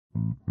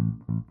You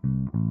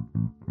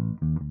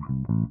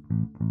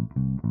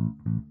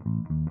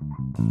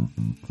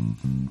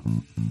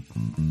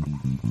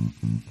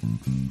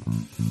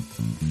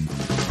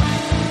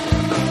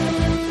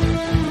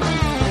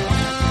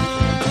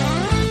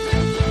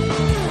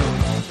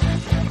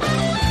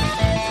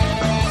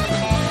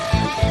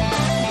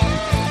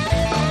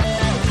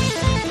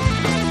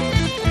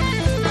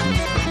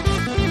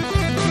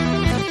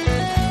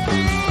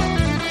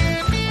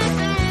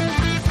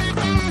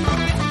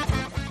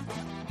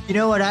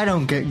know what I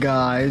don't get,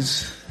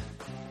 guys?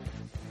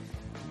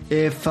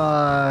 If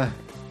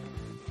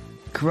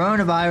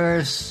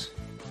coronavirus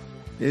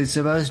is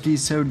supposed to be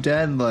so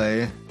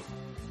deadly,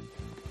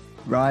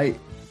 right?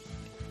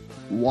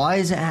 Why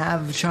does it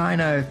have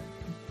China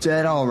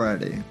dead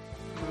already?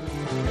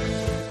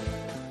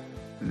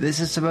 This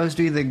is supposed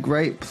to be the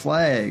Great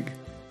Plague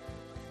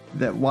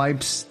that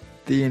wipes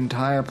the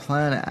entire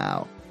planet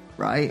out,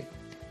 right?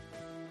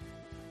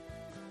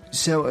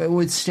 So it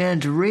would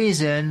stand to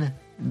reason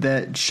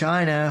that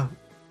China,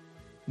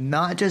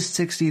 not just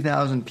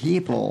 60,000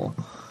 people,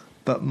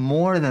 but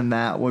more than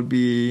that, would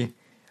be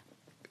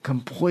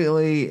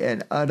completely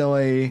and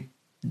utterly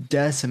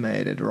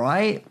decimated,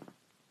 right?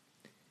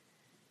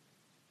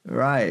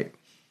 Right.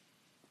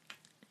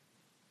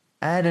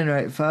 At any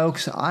rate,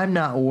 folks, I'm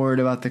not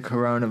worried about the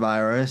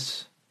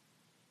coronavirus,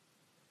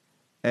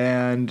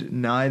 and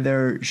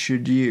neither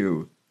should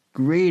you.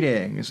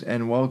 Greetings,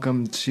 and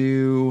welcome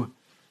to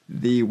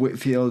the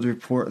Whitfield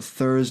Report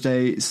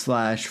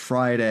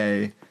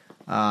Thursday/Friday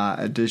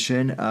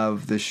edition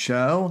of the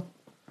show.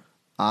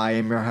 I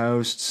am your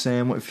host,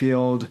 Sam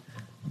Whitfield,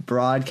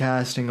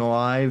 broadcasting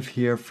live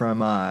here from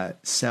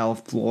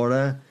South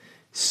Florida.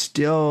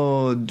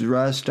 Still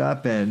dressed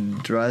up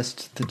and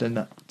dressed to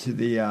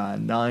the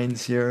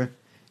nines here,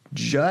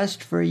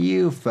 just for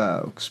you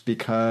folks,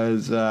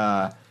 because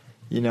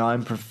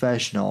I'm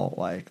professional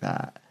like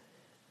that.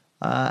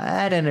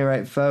 At any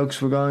rate,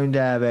 folks, we're going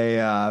to have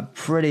a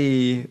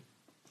pretty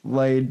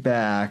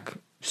laid-back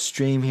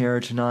stream here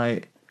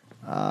tonight.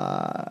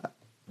 I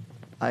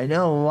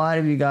know a lot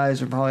of you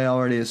guys are probably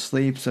already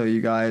asleep, so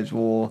you guys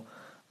will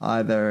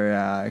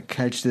either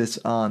catch this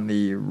on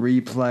the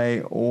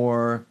replay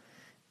or,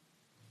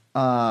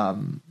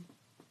 on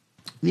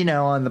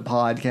the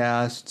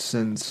podcast,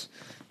 since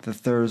the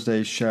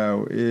Thursday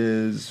show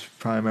is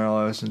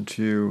primarily listened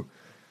to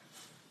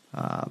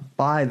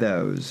by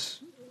those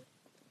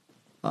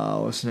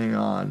listening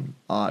on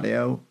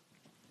audio.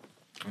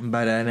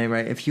 But at any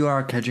rate, if you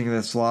are catching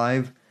this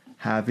live,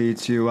 happy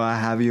to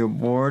have you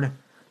aboard.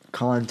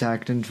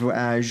 Contact info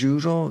as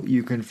usual.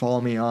 You can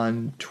follow me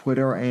on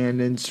Twitter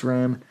and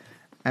Instagram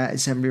at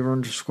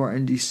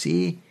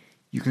 @SamBeaver_NDC.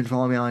 You can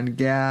follow me on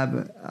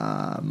Gab,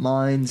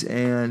 Minds,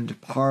 and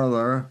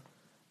Parler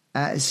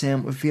at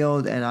Sam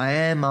Whitfield. And I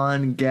am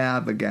on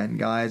Gab again,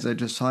 guys. I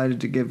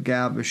decided to give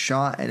Gab a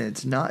shot, and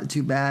it's not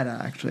too bad,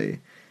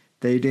 actually.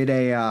 They did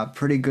a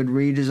pretty good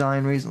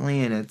redesign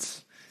recently, and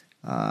it's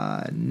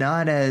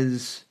not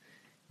as,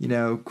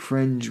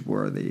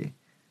 cringe-worthy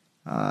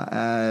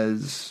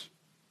as,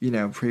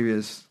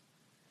 previous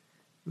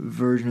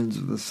versions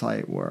of the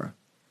site were.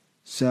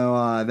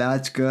 So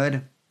that's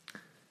good.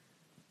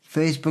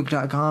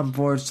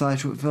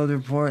 Facebook.com/Whitfield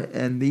Report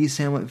and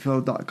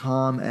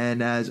thesamwhitfield.com.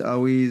 And as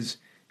always,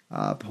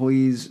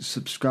 please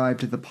subscribe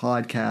to the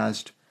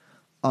podcast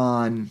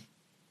on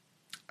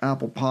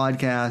Apple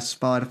Podcasts,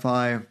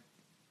 Spotify,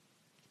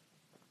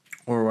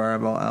 or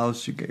wherever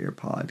else you get your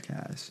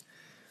podcasts.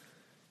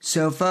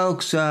 So,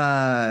 folks,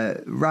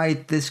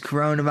 right, this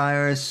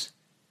coronavirus,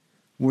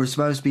 we're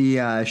supposed to be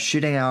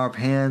shitting our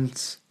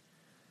pants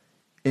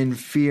in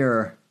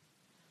fear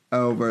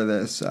over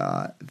this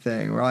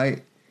thing,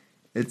 right?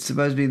 It's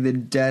supposed to be the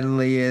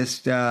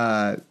deadliest,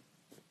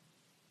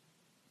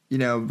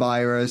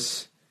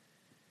 virus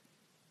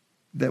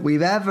that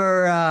we've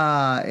ever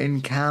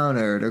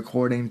encountered,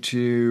 according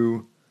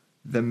to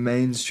the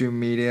mainstream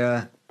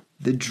media.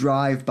 The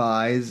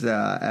drive-bys,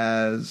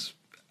 as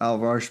Al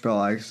Rushbell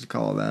likes to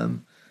call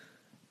them.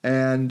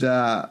 And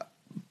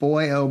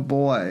boy, oh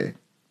boy,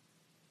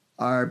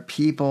 our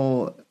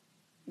people,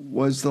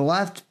 was the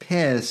left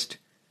pissed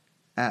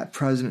at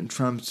President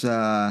Trump's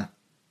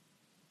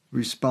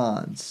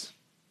response.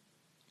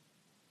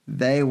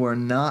 They were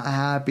not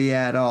happy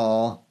at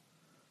all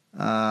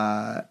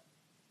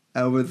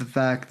over the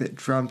fact that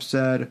Trump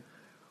said,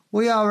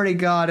 "We already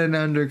got it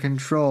under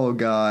control,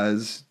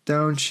 guys.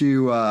 Don't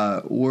you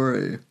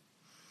worry."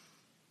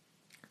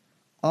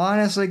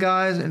 Honestly,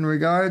 guys, in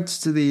regards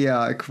to the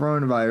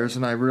coronavirus,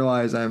 and I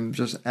realize I'm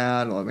just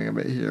ad-libbing a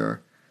bit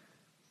here,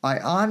 I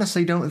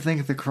honestly don't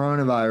think the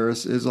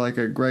coronavirus is like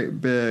a great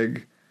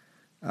big,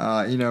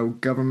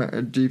 government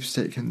or deep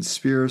state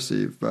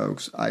conspiracy,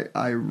 folks.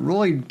 I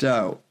really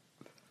don't.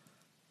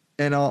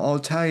 And I'll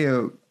tell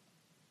you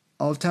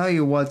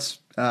what's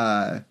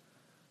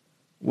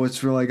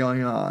really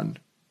going on.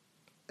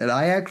 And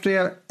I actually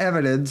have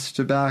evidence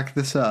to back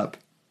this up.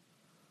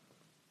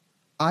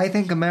 I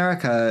think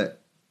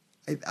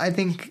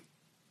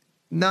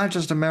not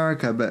just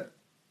America, but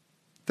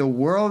the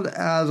world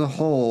as a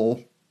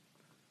whole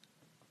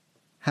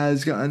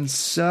has gotten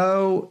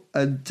so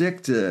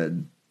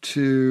addicted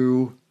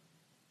to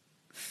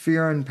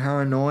fear and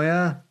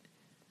paranoia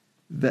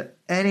that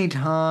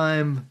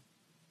anytime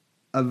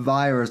a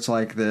virus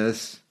like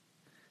this,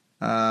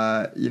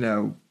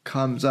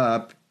 comes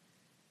up,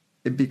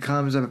 it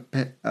becomes a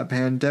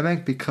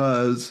pandemic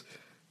because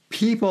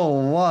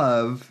people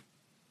love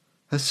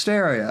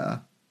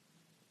hysteria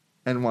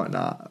and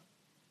whatnot.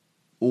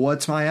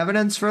 What's my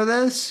evidence for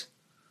this?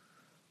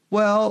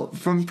 Well,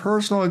 from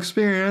personal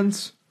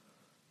experience,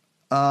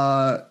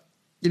 that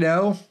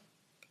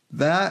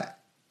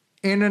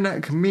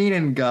internet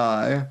comedian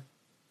guy,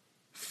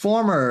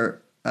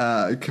 former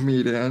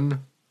comedian,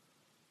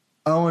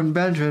 Owen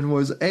Benjamin,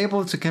 was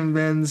able to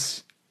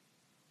convince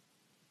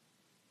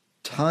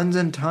tons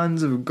and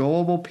tons of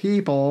gullible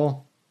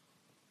people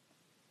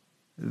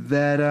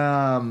that,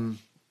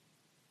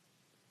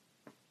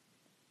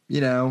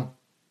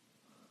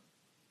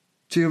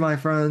 two of my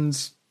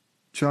friends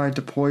tried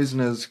to poison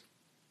his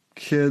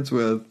kids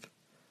with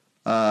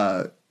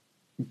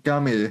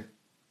gummy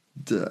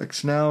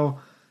dicks. Now,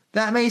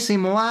 that may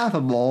seem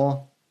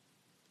laughable,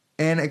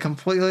 and it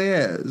completely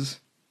is.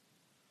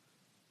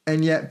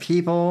 And yet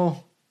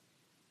people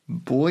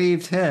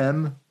believed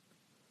him.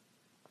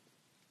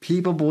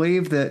 People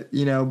believed that,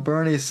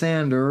 Bernie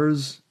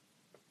Sanders,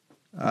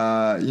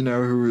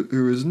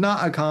 who is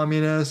not a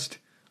communist,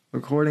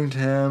 according to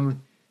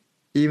him,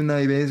 even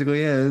though he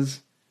basically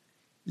is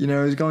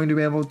going to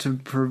be able to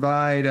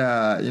provide,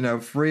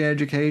 free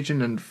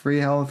education and free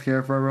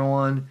healthcare for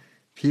everyone.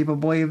 People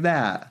believe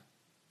that,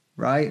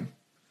 right?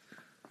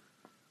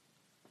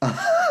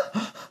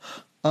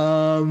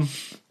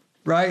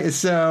 Right?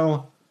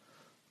 So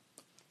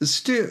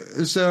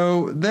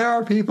there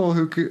are people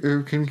who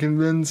can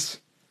convince.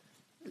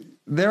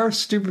 There are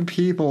stupid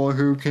people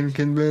who can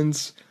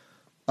convince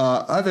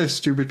other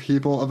stupid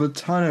people of a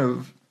ton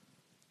of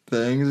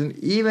things, and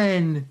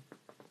even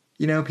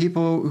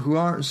people who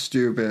aren't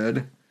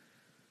stupid.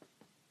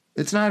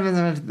 It's not even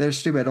that they're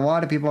stupid. A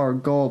lot of people are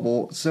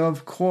gullible. So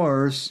of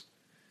course,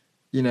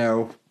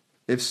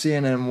 if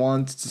CNN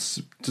wants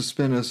to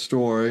spin a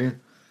story,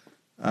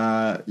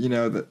 that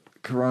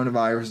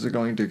coronavirus is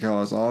going to kill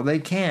us all, they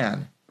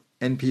can,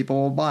 and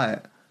people will buy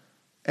it.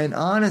 And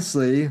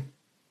honestly,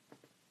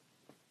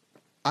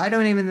 I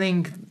don't even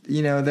think,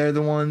 they're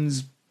the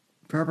ones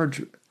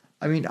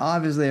I mean,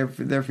 obviously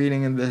they're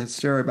feeding into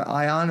hysteria, but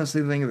I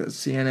honestly think that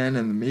CNN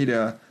and the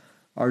media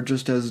are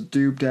just as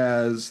duped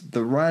as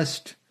the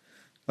rest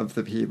of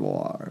the people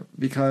are.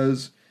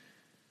 Because,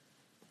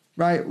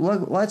 right,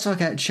 let's look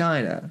at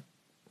China.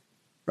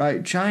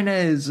 Right, China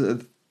is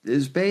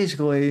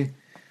basically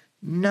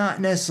not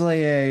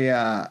necessarily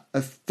a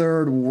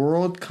third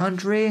world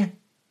country,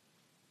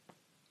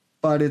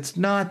 but it's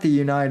not the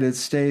United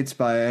States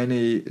by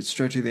any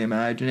stretch of the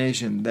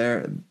imagination.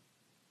 They're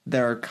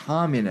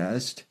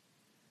communist.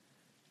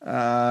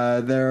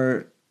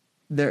 Their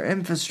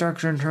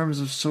infrastructure in terms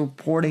of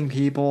supporting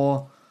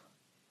people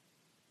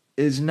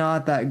is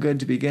not that good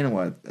to begin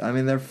with. I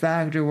mean, their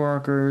factory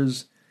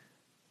workers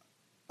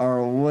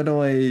are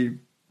literally,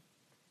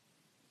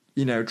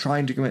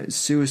 trying to commit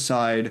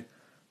suicide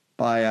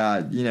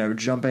by,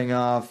 jumping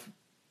off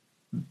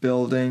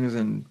buildings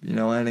and,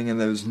 landing in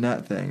those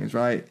net things,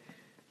 right?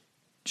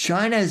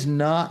 China is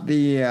not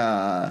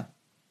the,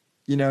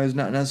 is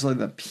not necessarily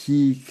the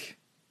peak,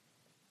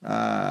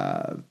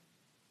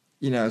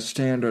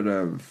 standard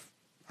of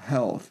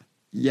health.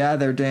 Yeah,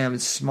 they're damn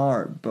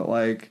smart, but,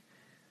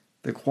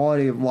 the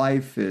quality of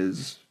life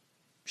is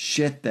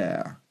shit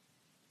there.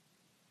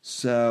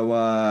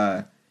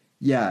 So,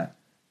 yeah.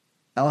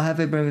 El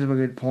Jefe brings up a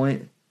good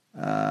point.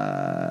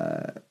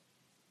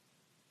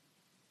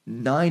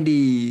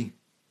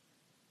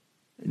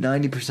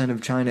 90%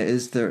 of China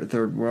is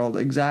third world.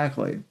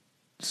 Exactly.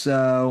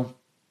 So,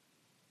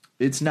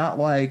 it's not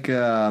like,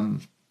 we're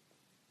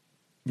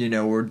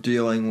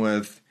dealing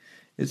with...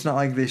 It's not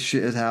like this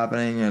shit is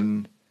happening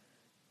in,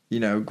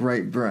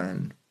 Great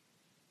Britain.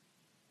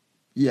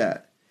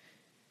 Yet.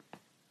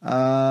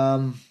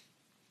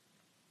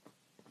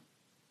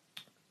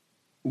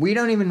 We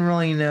don't even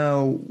really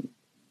know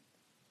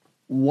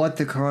what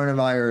the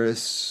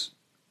coronavirus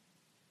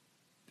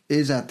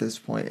is at this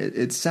point.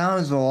 It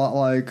sounds a lot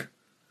like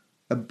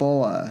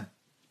Ebola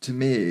to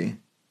me.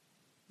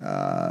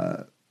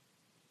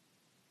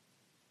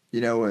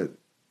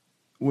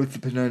 With the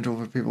potential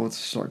for people to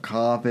start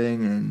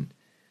coughing and,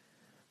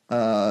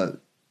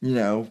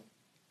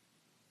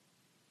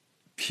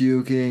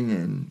 puking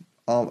and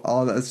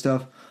all that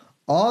stuff.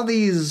 All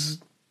these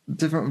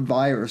different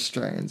virus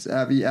strains.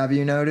 Have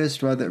you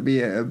noticed, whether it be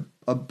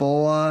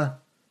Ebola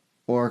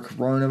or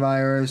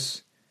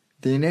coronavirus,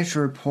 the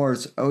initial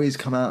reports always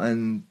come out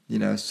and,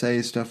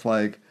 say stuff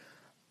like,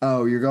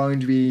 oh, you're going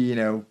to be,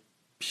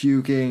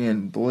 puking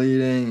and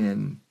bleeding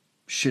and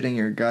shitting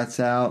your guts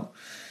out.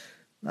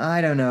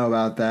 I don't know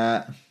about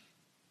that.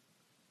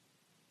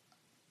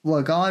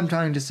 Look, all I'm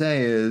trying to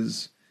say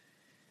is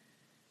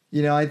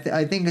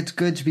I think it's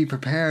good to be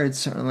prepared,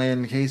 certainly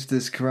in case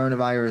this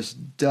coronavirus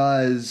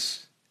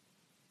does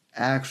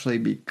actually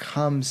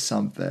become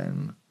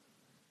something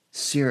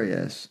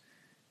serious.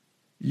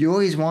 You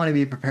always want to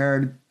be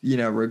prepared,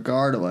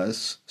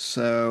 regardless.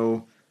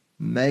 So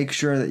make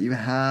sure that you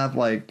have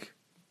like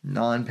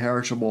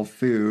non-perishable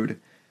food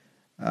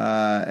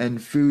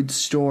and food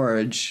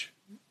storage,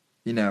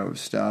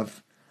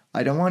 stuff.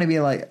 I don't want to be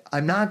like,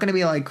 I'm not going to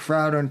be like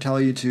Crowder and tell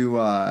you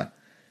to,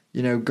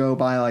 go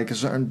buy like a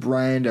certain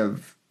brand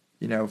of,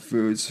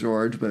 food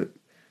storage, but,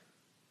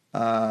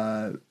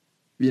 I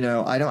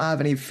don't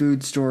have any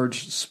food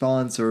storage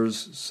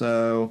sponsors,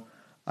 so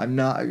I'm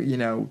not,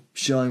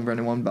 shilling for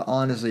anyone, but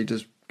honestly,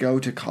 just go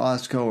to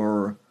Costco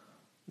or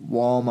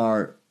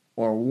Walmart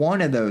or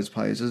one of those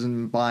places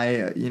and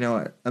buy,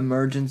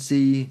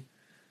 emergency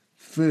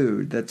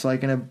food that's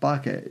like in a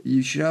bucket.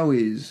 You should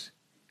always,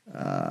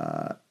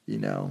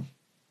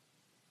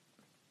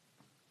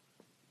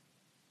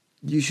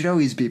 you should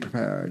always be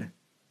prepared.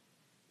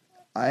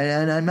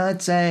 And I'm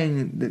not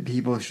saying that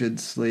people should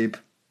sleep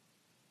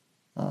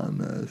on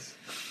this.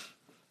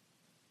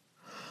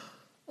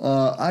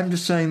 I'm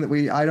just saying that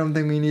I don't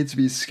think we need to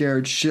be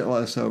scared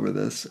shitless over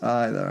this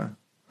either.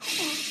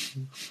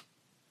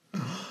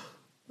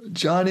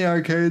 Johnny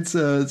Arcade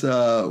says,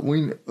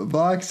 when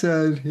Vox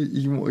said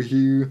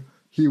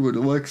he would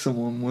lick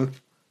someone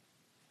with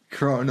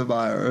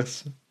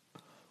coronavirus.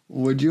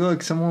 Would you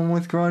lick someone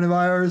with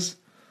coronavirus?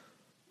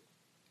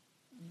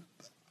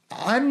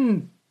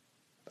 I'm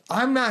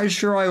not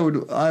sure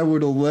I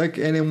would lick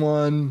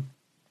anyone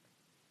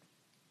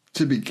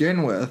to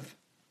begin with,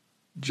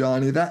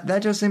 Johnny.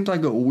 That just seems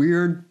like a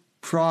weird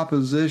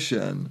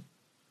proposition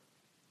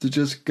to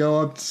just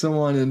go up to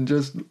someone and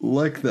just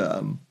lick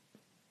them,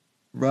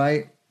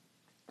 right?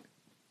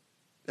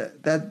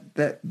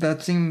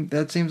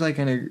 That seems like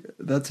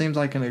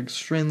an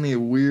extremely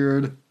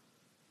weird,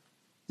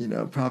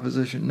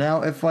 proposition.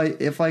 Now, if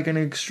like an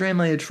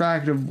extremely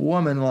attractive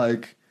woman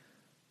like,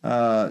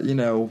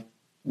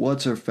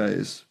 what's her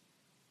face,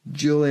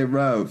 Julia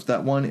Rose,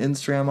 that one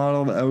Instagram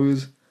model that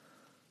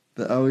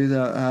always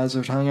has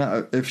her tongue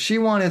out. If she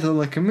wanted to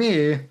lick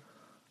me,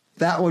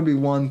 that would be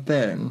one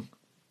thing.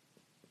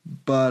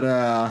 But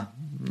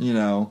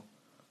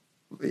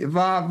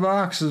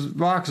Vox is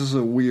a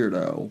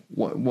weirdo.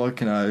 What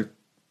can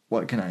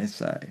I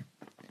say?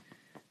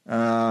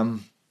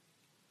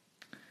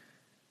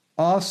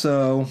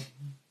 Also,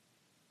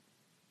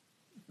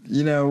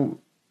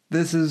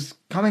 this is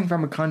coming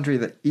from a country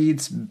that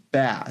eats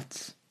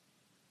bats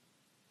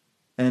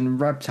and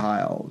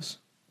reptiles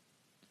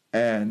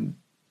and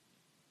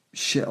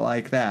shit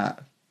like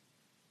that,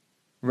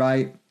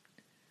 right?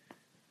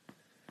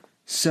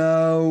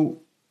 So,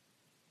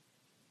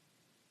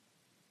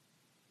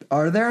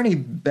 are there any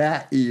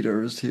bat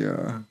eaters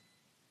here?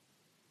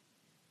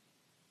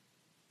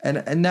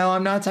 And no,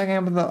 I'm not talking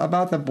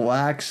about the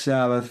Black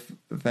Sabbath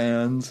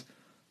fans,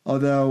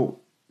 although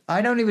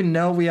I don't even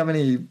know if we have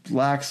any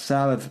Black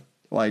Sabbath,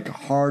 like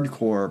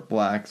hardcore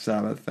Black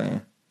Sabbath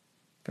fans.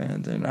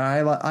 And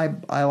I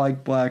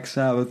like Black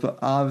Sabbath, but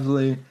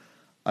obviously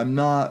I'm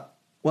not.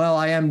 Well,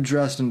 I am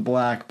dressed in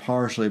black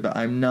partially, but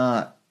I'm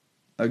not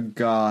a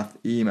goth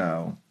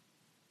emo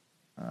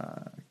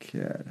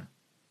kid.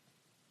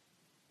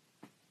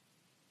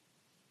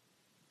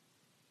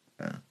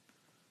 Yeah.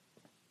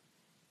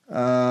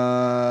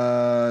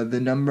 The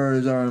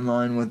numbers are in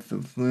line with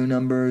the flu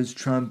numbers.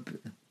 Trump's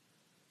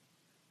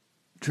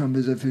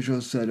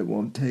officials said it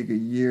won't take a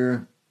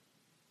year.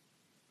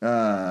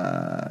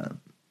 Yeah.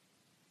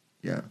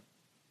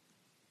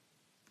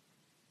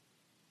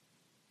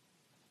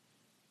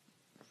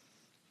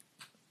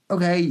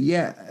 Okay,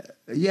 yeah.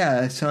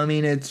 So I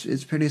mean,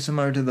 it's pretty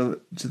similar to the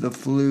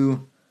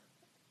flu,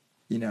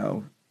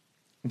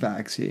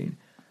 vaccine.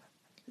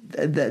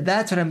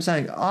 That's what I'm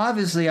saying.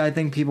 Obviously, I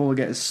think people will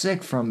get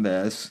sick from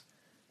this.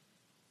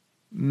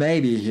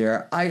 Maybe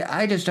here.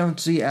 I just don't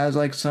see it as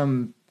like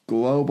some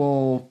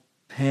global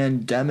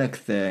pandemic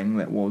thing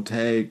that will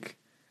take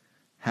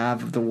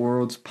half of the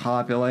world's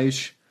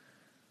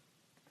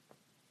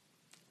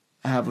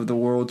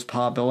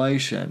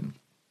population.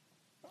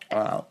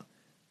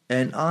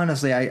 And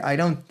honestly, I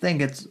don't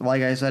think it's,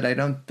 like I said, I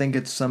don't think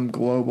it's some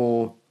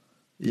global,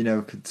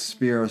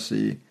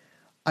 conspiracy.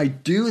 I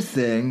do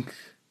think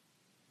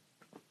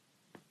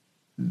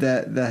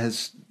that the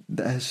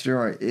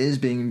hysteria is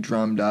being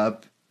drummed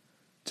up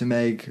to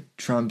make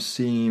Trump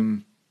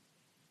seem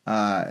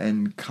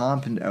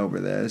incompetent over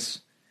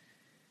this.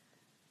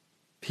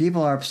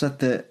 People are upset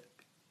that,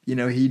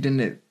 he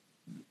didn't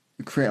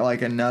create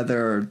like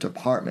another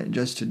department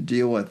just to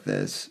deal with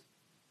this,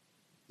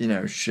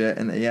 shit,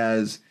 and that he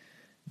has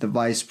the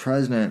vice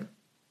president,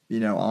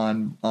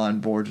 on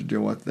board to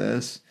deal with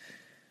this.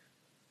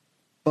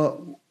 But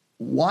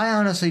why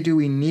honestly do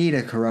we need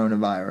a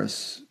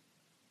coronavirus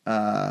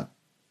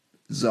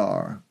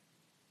czar?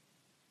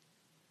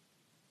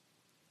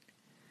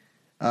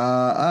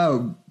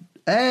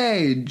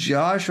 Hey,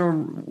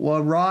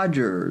 Joshua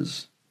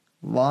Rogers.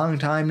 Long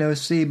time no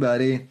see,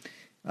 buddy.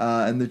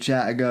 And the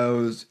chat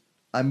goes,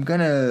 I'm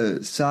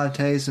gonna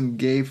saute some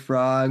gay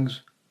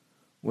frogs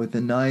with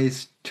a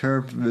nice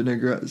turp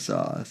vinaigrette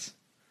sauce.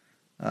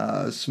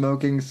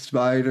 Smoking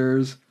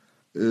spiders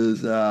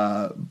is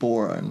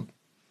boring.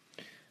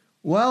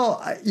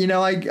 Well,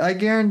 I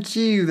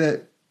guarantee you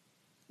that,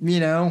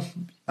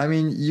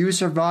 you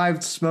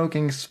survived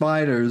smoking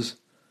spiders,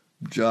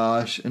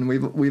 Josh, and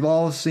we've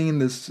all seen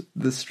this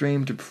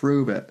stream to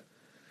prove it.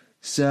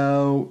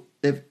 So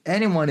if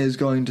anyone is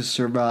going to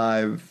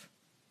survive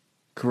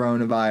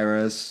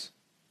coronavirus,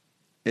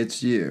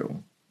 it's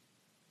you.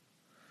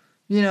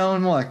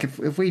 And look,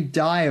 if we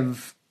die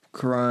of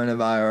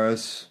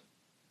coronavirus,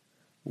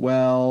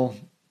 well,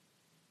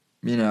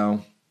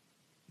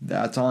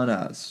 that's on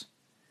us.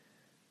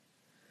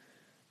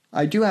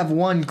 I do have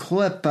one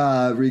clip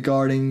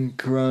regarding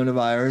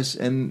coronavirus,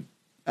 and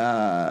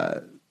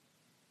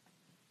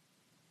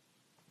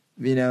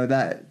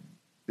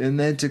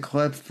it's a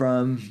clip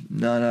from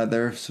none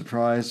other,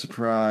 surprise,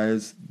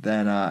 surprise,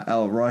 than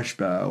El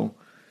Rushbo,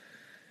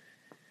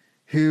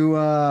 who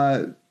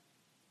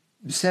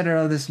said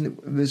earlier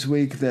this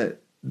week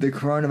that the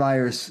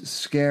coronavirus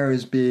scare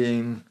is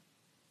being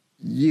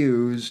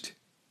used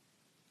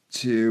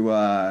to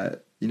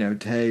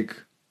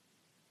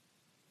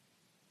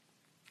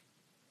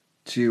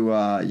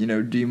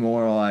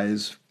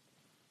demoralize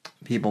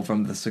people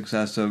from the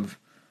success of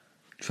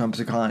Trump's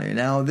economy.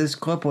 Now, this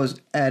clip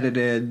was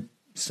edited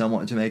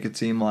somewhat to make it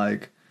seem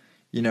like,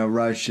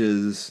 Rush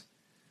is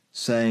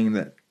saying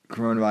that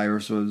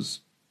coronavirus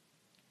was,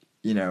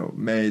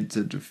 made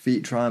to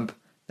defeat Trump.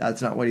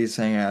 That's not what he's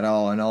saying at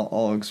all, and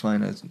I'll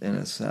explain it in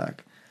a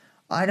sec.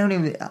 I don't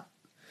even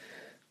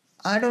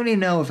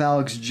know if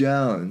Alex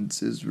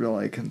Jones is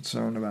really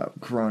concerned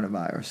about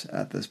coronavirus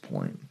at this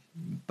point.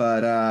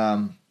 But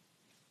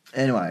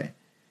anyway,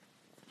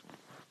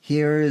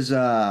 here's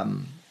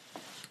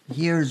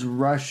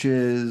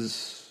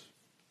Rush's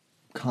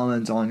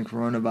comments on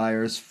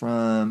coronavirus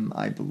from,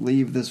 I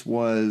believe this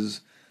was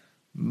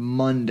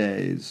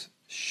Monday's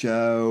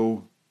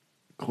show,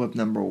 clip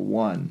number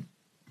 1.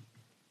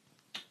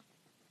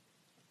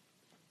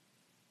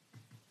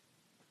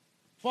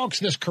 Folks,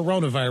 this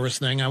coronavirus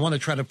thing, I want to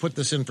try to put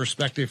this in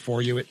perspective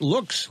for you. It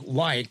looks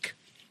like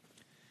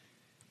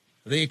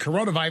the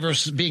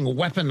coronavirus being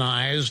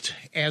weaponized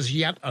as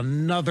yet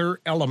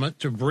another element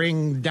to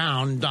bring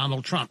down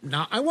Donald Trump.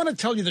 Now, I want to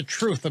tell you the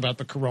truth about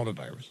the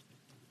coronavirus.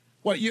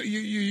 What,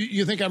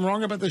 you think I'm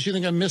wrong about this? You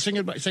think I'm missing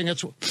it by saying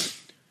that's...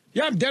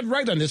 Yeah, I'm dead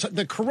right on this.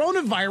 The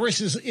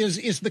coronavirus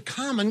is the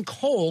common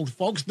cold,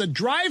 folks. The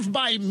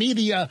drive-by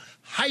media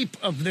hype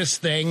of this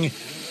thing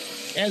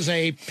as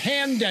a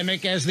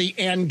pandemic, as the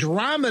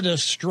Andromeda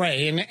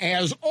strain,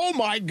 as, oh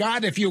my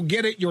God, if you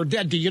get it, you're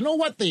dead. Do you know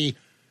what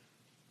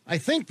I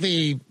think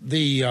the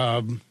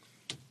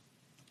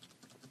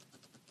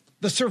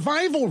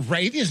survival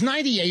rate is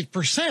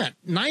 98%.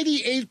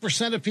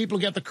 98% of people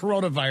get the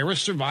coronavirus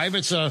survive.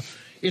 It's a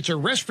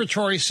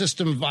respiratory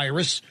system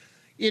virus.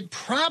 It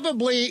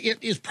probably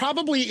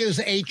is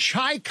a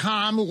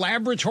Chi-Com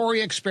laboratory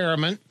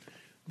experiment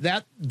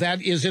that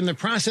is in the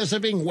process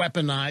of being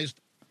weaponized.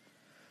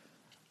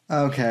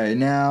 Okay,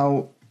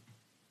 now,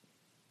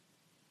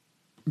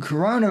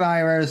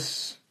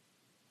 coronavirus,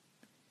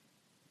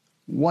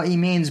 what he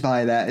means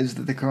by that is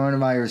that the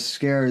coronavirus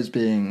scare is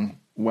being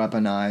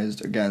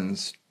weaponized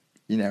against,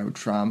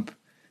 Trump.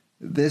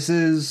 This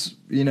is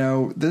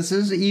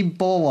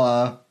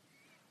Ebola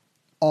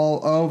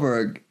all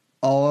over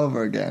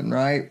again,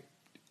 right?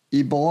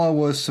 Ebola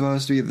was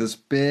supposed to be this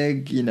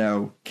big,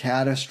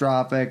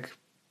 catastrophic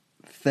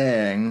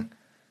thing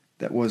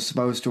that was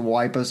supposed to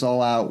wipe us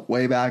all out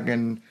way back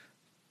in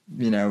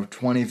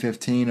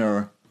 2015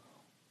 or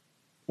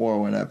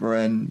whatever,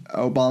 and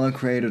Obama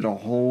created a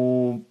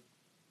whole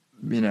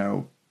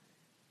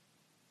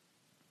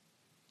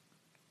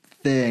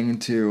thing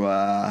to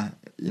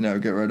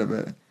get rid of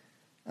it.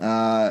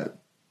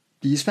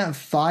 He spent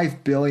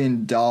 $5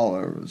 billion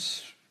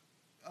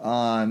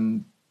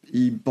on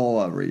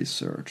Ebola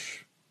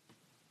research.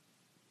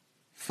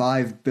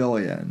 $5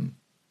 billion.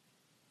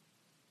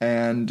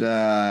 And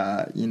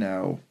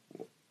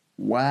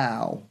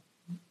wow.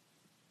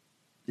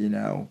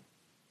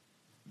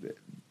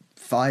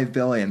 $5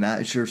 billion,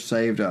 that sure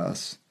saved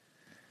us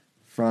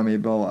from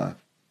Ebola.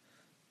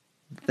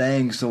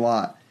 Thanks a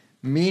lot.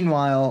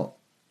 Meanwhile,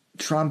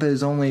 Trump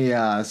is only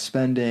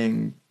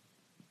spending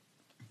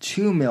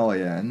 $2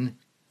 million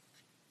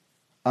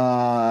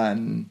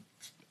on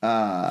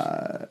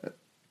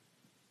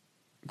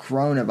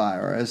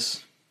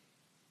coronavirus.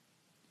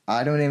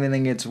 I don't even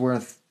think it's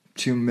worth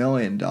 $2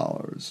 million.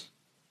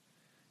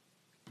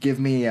 Give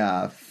me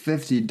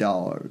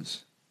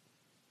 $50.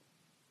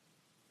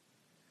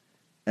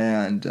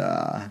 And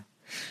the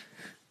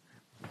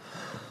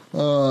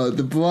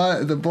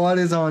blood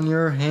is on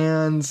your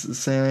hands,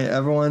 Sammy.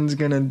 Everyone's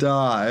gonna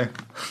die.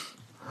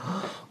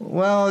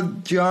 Well,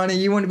 Johnny,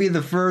 you wouldn't be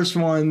the first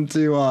one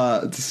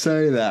to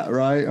say that,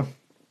 right?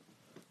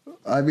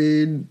 I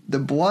mean, the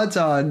blood's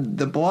on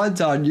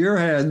your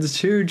hands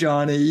too,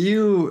 Johnny.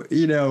 You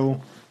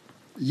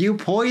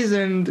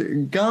poisoned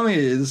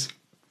gummies.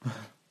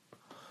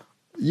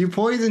 You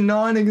poisoned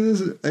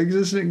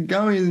non-existent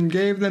gummies and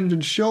gave them to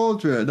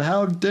children.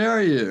 How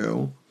dare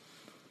you?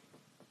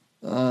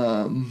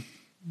 You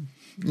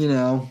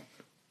know.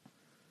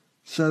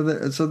 So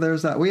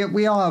there's that.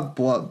 We all have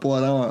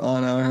blood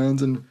on our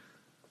hands, and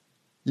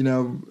you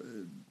know,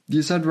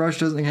 you said Rush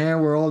doesn't care.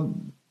 We're all,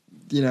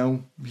 you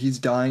know, he's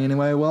dying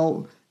anyway.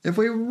 Well, if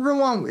we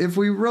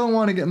really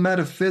want to get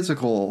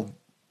metaphysical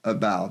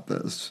about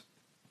this,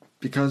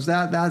 because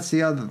that's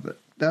the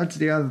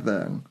other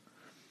thing.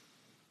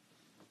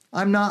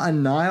 I'm not a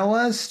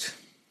nihilist,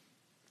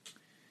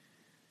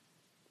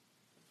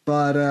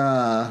 but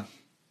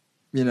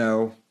you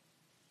know,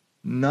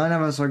 none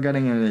of us are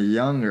getting any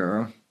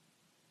younger.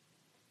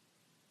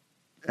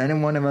 Any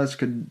one of us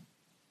could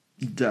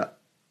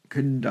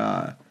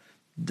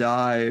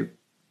die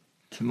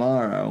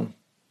tomorrow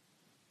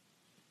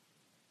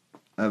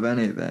of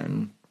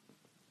anything.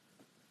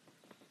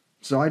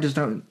 So I just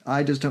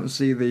don't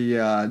see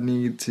the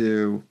need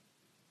to,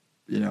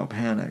 you know,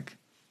 panic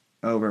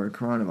over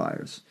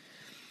coronavirus.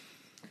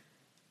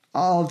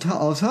 I'll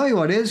tell you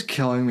what is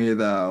killing me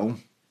though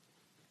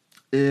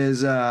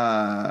is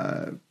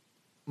my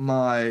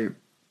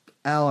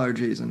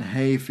allergies and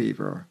hay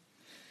fever.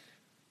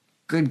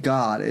 Good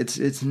God,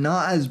 it's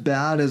not as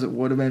bad as it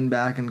would have been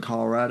back in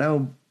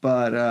Colorado,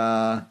 but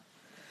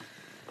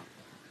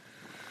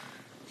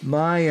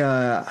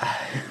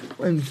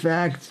in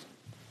fact,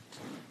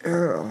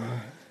 let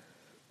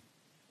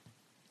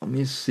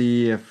me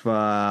see if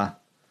well,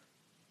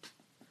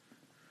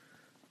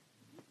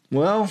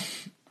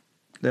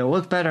 they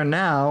look better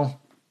now,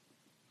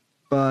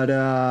 but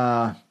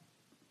I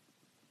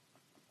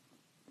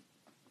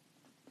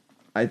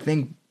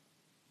think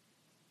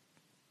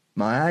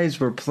my eyes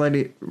were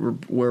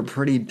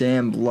pretty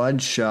damn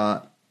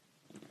bloodshot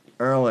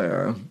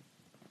earlier.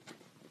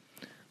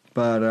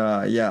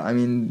 But yeah, I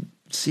mean,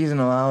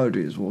 seasonal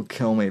allergies will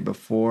kill me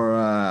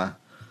before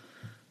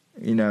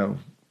you know,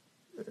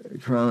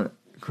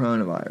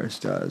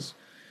 coronavirus does.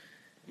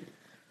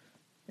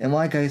 And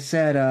like I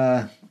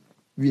said,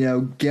 you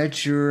know,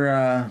 get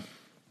your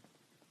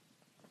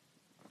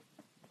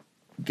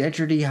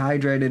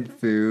dehydrated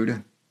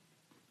food,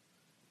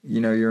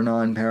 you know, your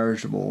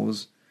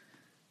non-perishables.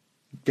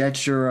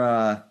 Get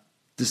your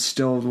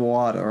distilled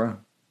water,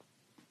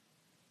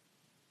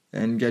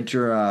 and get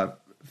your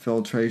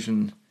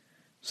filtration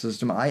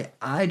system. I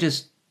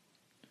just,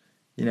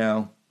 you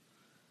know,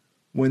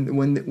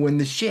 when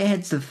the shit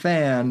hits the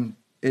fan,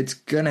 it's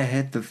gonna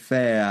hit the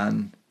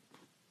fan.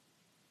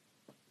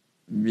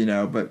 You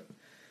know, but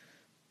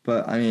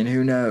I mean,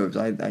 who knows?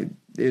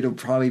 It'll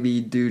probably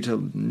be due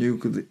to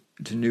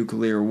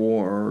nuclear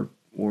war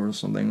or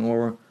something,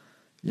 or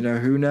you know,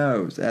 who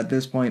knows? At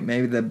this point,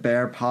 maybe the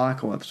bear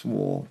apocalypse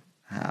will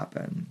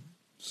happen.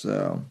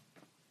 So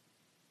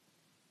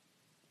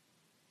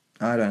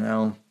I don't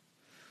know.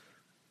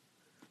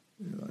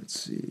 Let's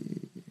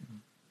see.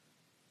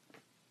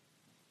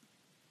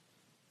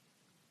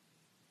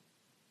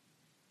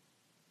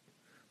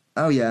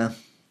 Oh yeah.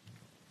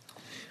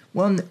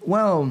 Well,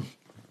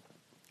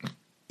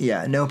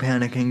 yeah, no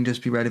panicking.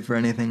 Just be ready for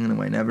anything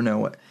anyway. Never know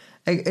what.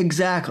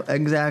 Exactly.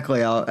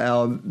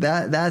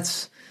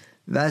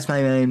 That's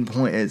my main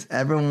point. Is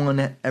everyone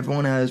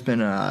has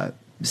been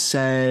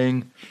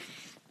saying,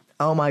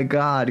 "Oh my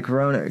God,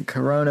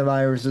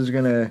 coronavirus is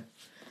gonna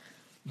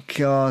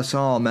kill us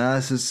all."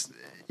 Mass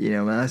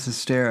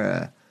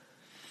hysteria.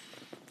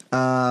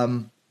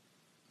 And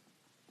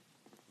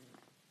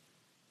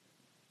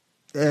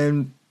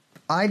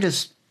I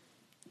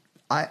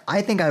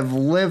think I've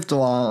lived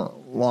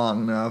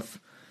long enough.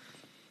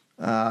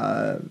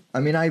 I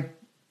mean,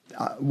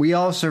 we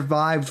all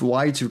survived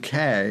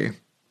Y2K,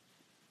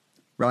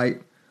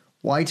 right?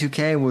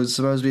 Y2K was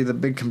supposed to be the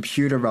big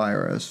computer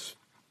virus,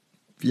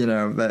 you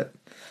know, that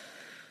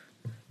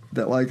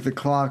like the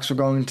clocks were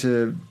going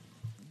to,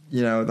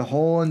 you know, the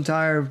whole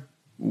entire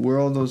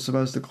world was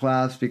supposed to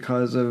collapse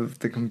because of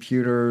the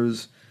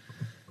computers,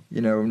 you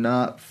know,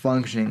 not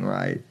functioning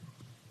right?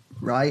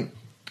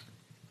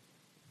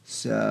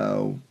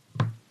 So,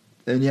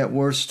 and yet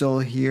we're still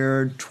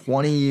here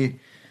 20,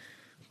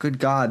 good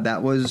God,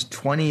 that was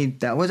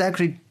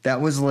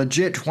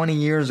legit 20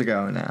 years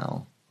ago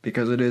now,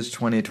 because it is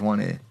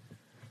 2020,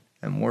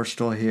 and we're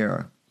still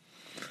here.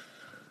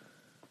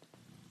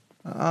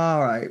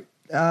 All right.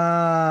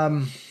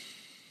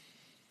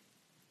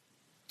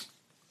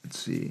 Let's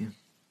see.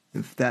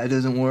 If that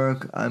doesn't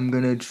work, I'm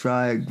going to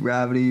try a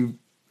gravity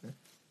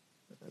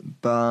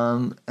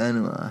bomb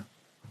enema.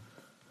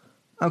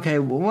 Okay,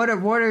 what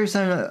are you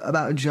saying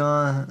about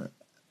John?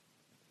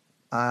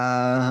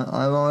 I'm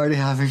already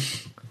having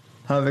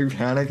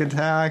panic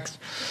attacks.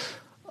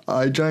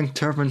 I drank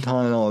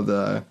turpentine all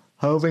day,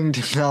 hoping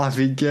to not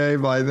be gay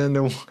by the end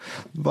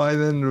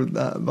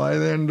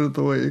of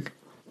the week.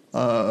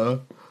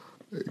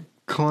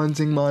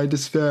 Cleansing my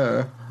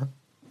despair.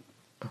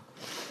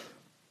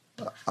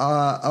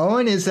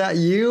 Owen, is that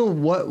you?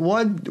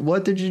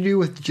 What did you do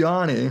with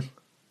Johnny?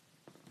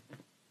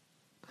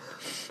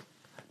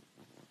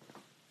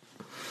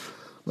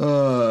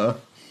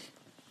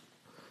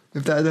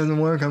 If that doesn't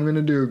work, I'm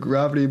gonna do a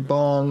gravity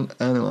bong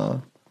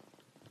enema.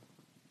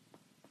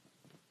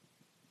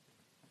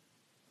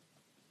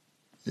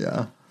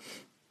 Yeah.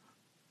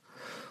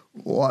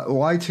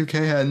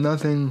 Y2K had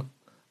nothing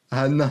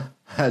on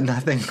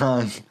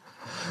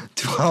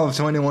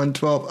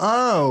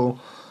 12/21/12.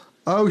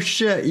 Oh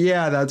shit,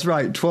 yeah, that's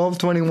right.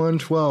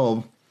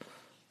 12/21/12.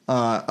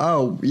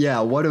 Oh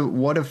yeah,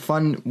 what a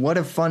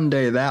fun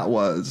day that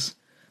was.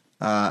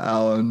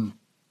 Alan.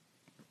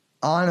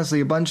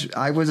 Honestly,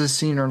 I was a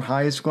senior in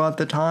high school at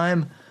the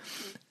time,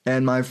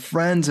 and my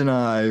friends and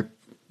I,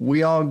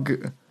 we all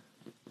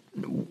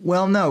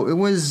well, no, it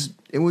was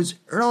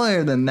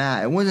earlier than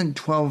that. It wasn't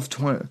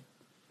 12/20.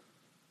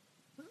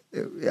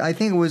 I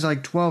think it was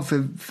like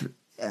 12.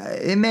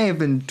 It may have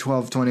been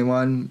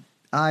 12/21.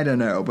 I don't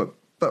know, but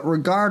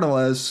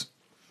regardless,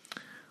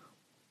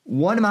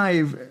 one of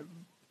my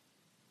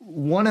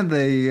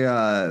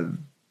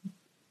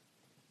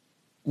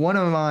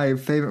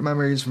favorite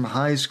memories from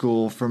high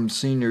school from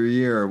senior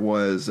year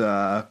was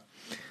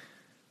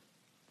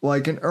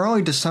like in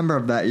early December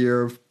of that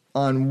year.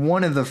 On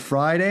one of the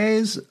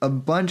Fridays, a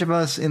bunch of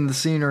us in the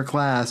senior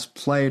class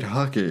played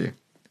hooky.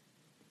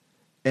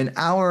 And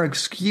our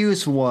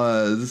excuse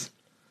was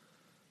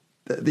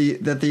that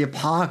the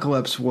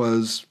apocalypse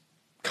was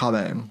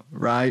coming,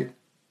 right?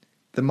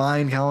 The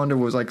Mayan calendar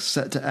was like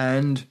set to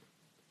end.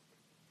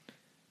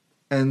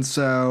 And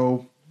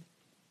so,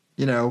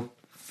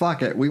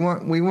 fuck it. We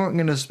weren't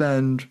gonna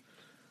spend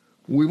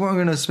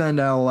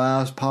our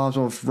last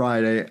possible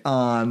Friday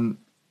on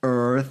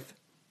Earth.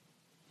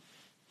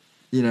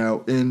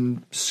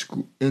 In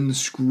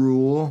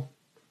school.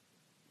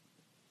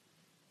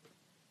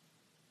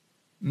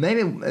 Maybe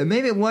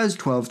it was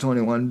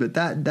 12/21, but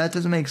that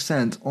doesn't make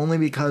sense. Only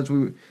because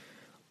we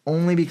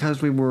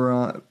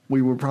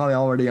were probably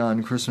already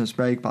on Christmas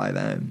break by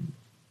then.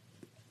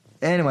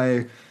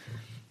 Anyway,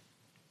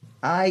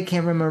 I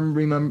can't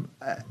remember.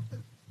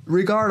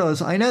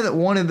 Regardless, I know that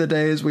one of the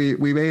days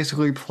we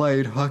basically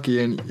played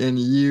hooky and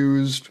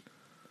used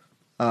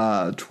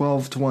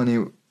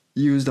 12/20.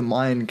 Used the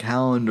Mayan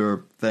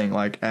calendar thing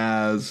like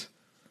as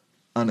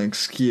an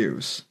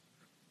excuse.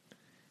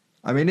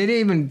 I mean, it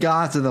even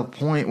got to the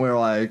point where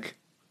like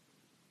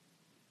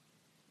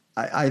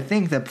I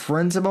think the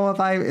principal, if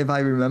I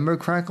remember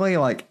correctly,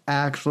 like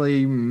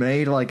actually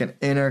made like an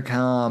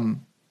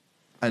intercom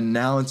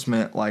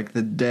announcement like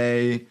the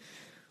day,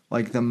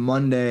 like the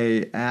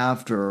Monday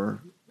after,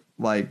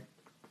 like,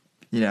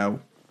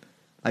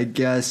 I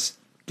guess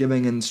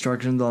giving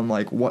instructions on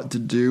like what to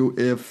do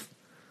if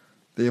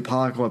the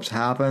apocalypse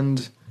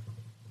happened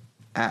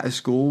at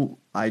school.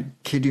 I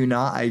kid you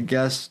not, I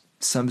guess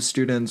some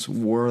students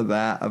were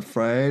that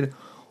afraid.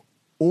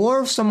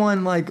 Or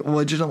someone like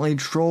legitimately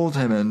trolled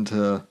him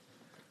into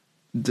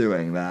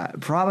doing that.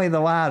 Probably the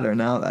latter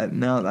now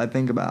that I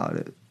think about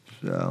it.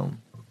 So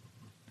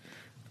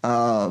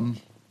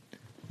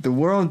the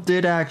world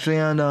did actually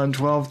end on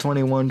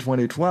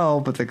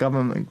 12/21/2012, but the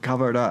government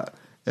covered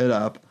it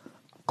up.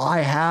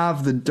 I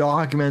have the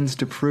documents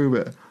to prove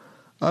it.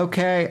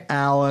 Okay,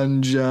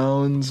 Alan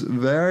Jones.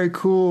 Very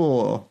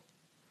cool.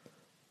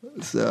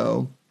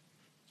 So,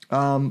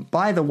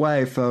 by the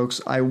way,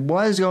 folks, I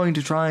was going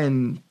to try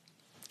and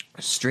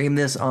stream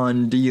this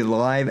on D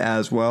Live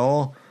as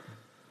well.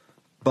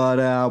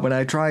 But when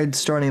I tried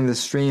starting the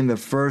stream the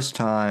first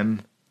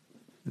time,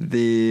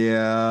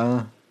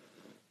 the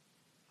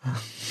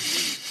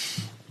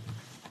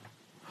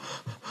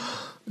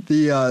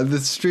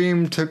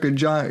stream took a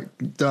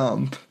giant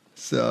dump.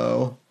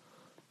 So,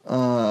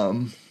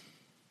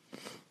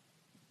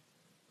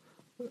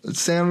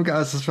 Sam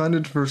got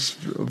suspended for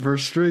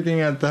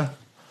streaking at the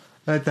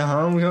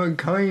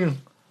homecoming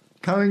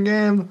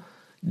game.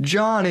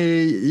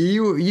 Johnny,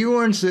 you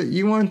weren't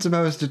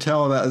supposed to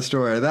tell that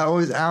story. That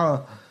was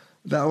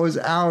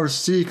our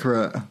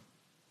secret.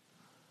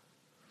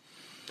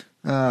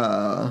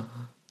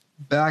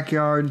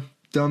 Backyard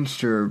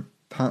dumpster.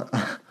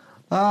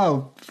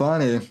 Oh,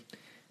 funny.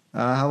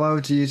 Hello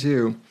to you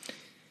too.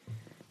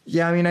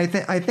 Yeah, I mean,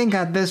 I think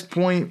at this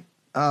point,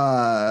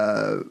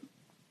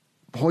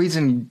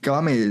 poison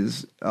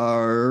gummies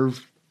are,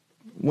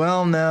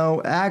 well,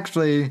 no,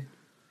 actually,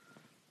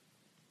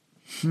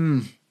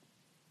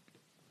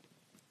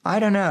 I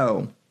don't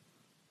know.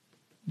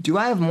 Do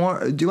I have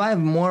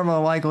more of a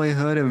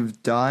likelihood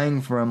of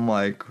dying from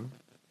like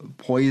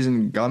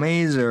poison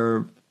gummies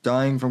or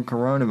dying from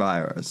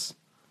coronavirus?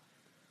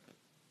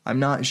 I'm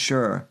not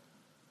sure.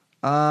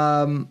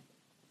 Yeah,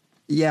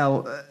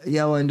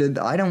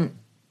 Linda,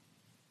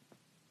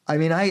 I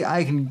mean,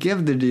 I can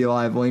give the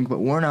DLive link, but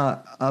we're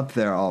not up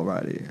there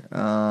already.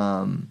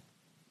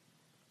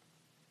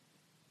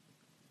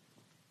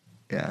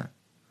 Yeah.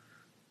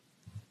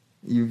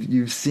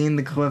 You've seen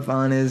the clip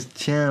on his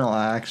channel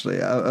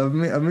actually of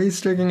me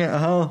sticking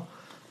at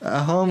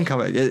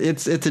homecoming.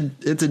 It's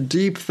a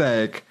deep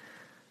fake.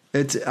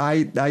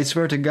 I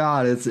swear to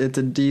God, it's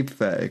a deep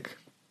fake.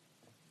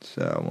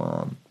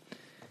 So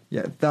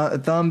yeah,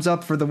 thumbs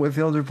up for the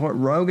Whitfield report.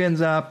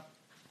 Rogan's up.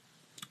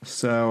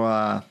 So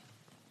all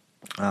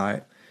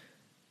right.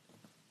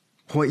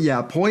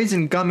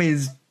 poison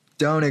gummies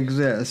don't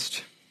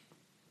exist.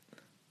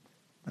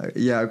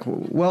 Yeah,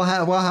 cool. Well,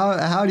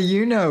 how do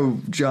you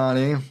know,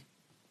 Johnny?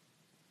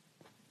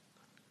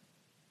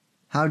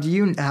 How do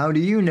you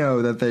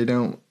know that they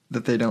don't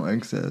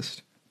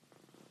exist?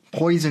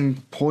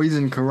 Poison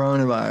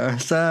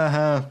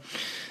coronavirus.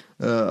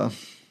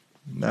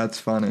 That's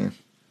funny.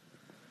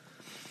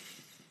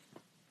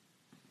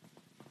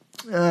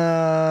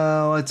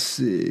 Let's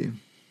see.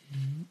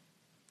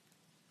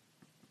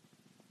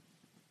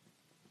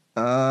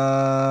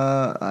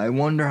 I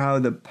wonder how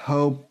the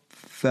Pope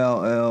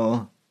fell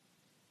ill.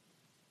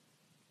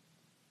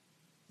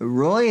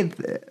 Really,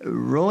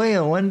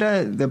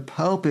 Linda, the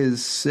Pope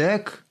is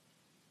sick?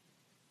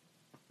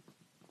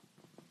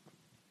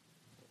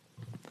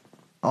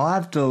 I'll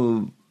have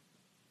to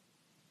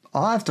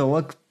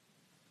look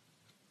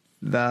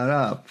that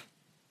up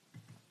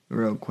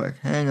real quick.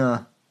 Hang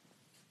on.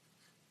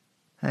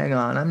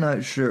 I'm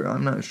not sure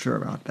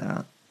about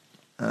that.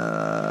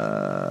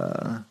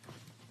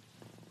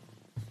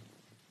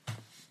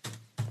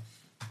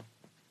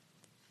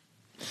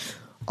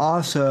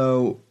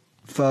 Also,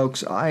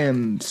 folks, I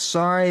am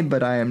sorry,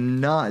 but I am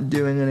not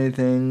doing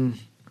anything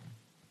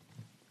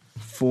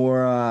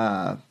for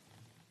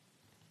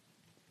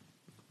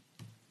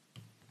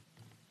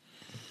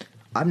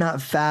I'm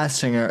not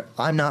fasting or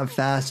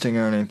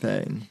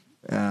anything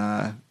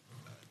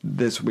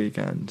this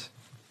weekend.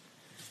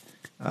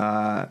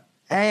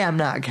 I'm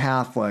not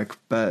Catholic,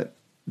 but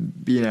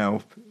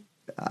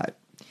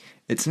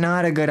it's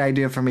not a good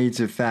idea for me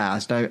to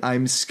fast.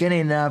 I'm skinny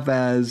enough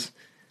as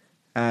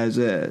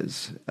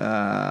is.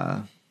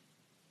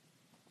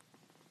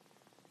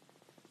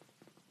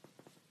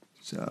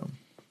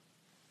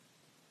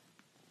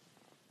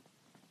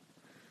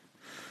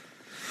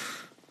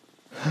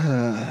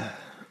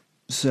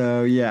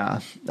 So yeah,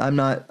 I'm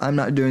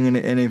not doing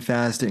any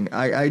fasting.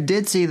 I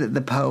did see that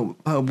the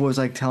Pope was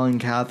like telling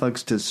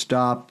Catholics to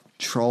stop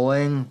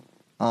trolling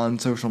on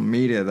social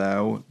media,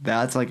 though.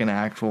 That's like an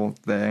actual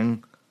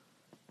thing,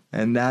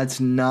 and that's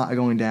not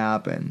going to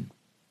happen.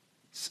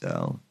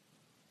 So,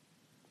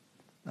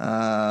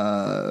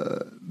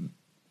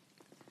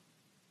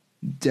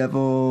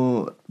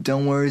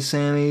 don't worry,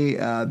 Sammy.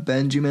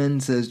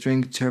 Benjamin says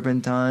drink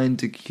turpentine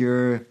to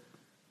cure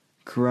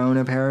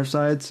corona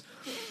parasites.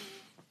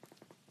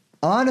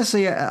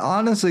 Honestly,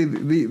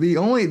 the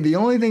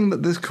only thing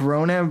that this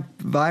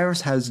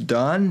coronavirus has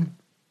done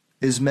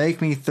is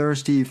make me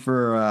thirsty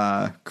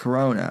for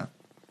Corona.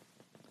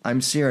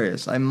 I'm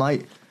serious. I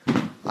might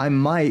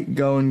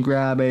go and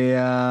grab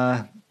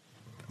a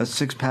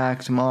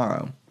 6-pack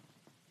tomorrow,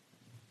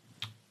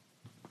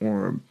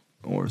 or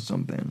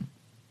something.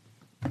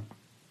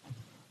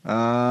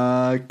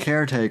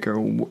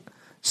 Caretaker,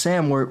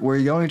 Sam, were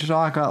you going to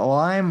talk about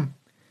Lyme?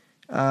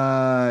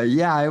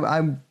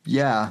 Yeah.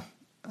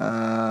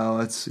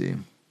 Let's see.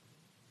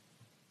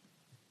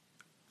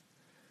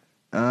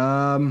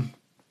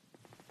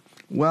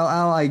 Well,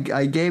 Al, I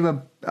gave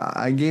up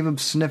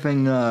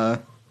sniffing. I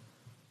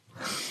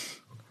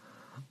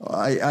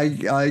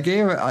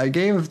gave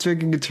up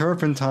drinking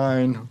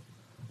turpentine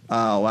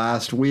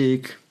last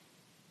week.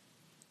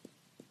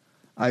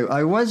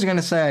 I was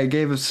gonna say I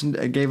gave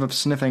up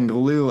sniffing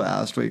glue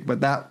last week,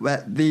 but that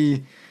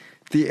the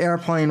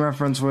airplane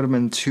reference would have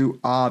been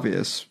too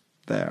obvious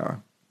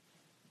there.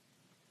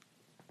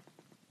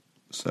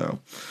 So,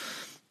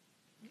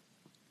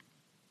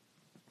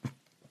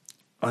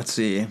 let's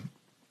see.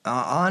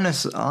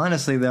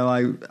 Honestly, though,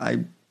 I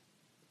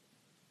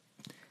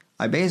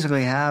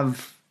basically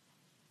have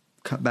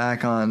cut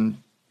back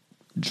on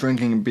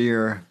drinking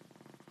beer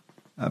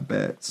a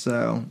bit.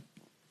 So,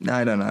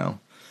 I don't know.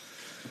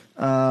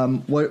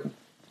 What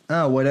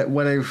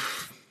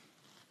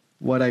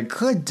I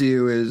could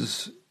do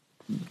is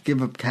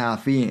give up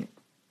caffeine.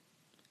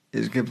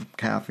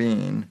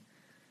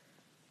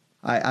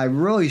 I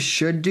really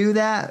should do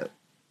that,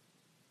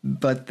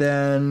 but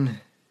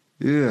then,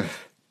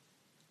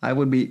 I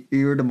would be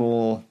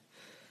irritable.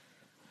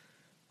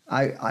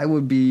 I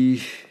would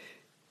be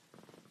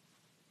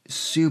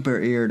super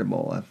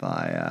irritable if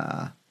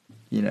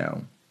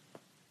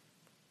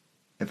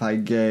if I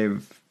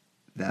gave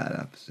that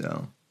up.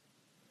 So,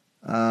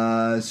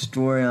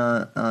 story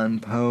on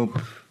Pope.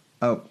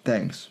 Oh,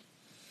 thanks.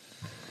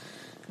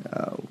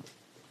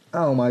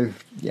 Oh my,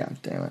 yeah,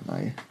 damn it,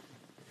 my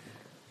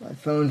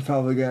phone's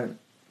probably got.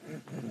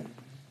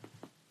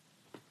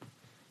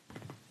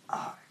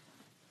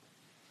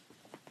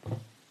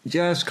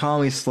 Just call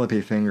me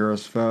Slippy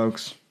Fingers,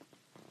 folks.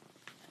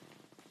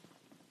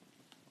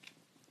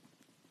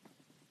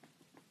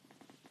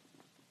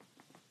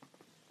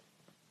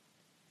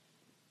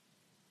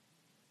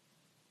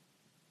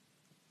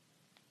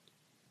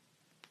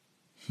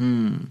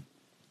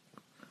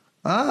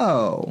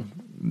 Oh,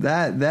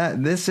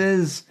 this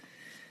is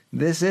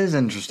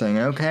interesting.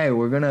 Okay,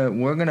 we're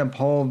gonna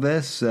pull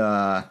this.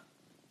 We're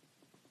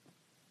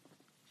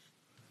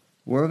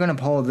gonna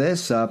pull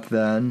this up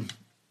then.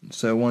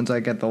 So once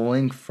I get the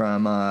link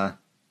from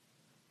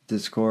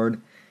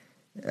Discord,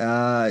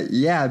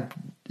 yeah,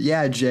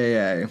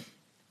 JA.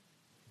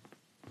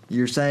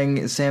 You're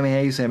saying, Sammy,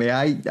 hey, Sammy.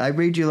 I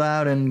read you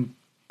loud and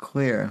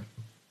clear.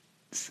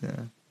 So.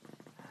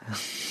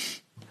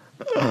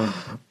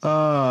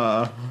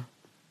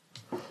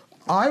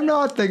 I'm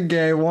not the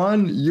gay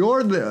one.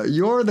 You're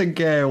the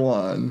gay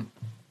one.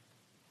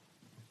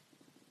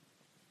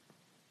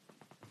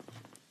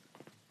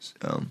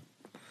 So,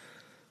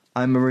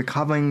 I'm a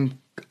recovering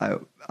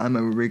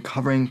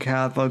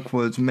Catholic.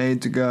 Was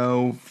made to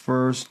go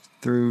 1st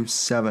through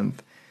 7th.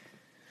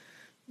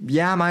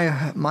 Yeah,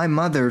 my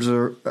mother's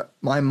a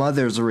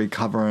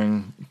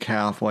recovering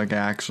Catholic.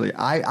 Actually,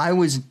 I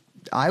was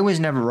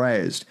never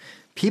raised.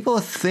 People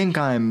think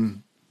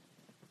I'm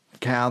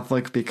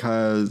Catholic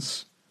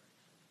because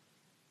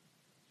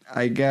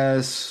I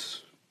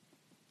guess,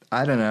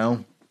 I don't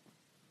know.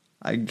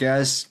 I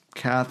guess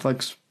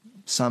Catholics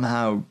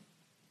somehow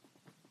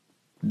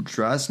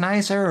dress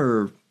nicer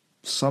or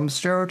some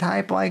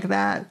stereotype like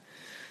that.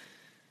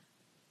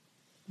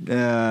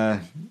 Not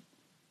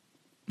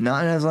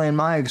necessarily in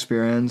my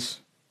experience.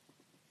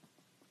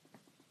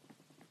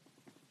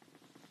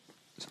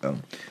 So,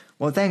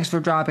 well, thanks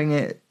for dropping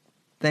it.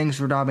 Thanks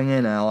for dropping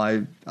in, Al.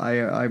 I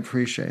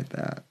appreciate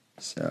that.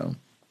 So.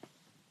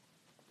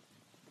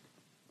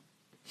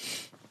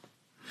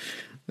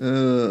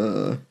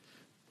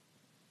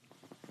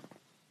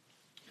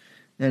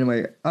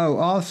 Anyway,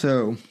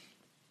 also,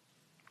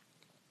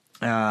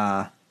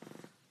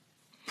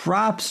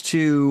 props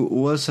to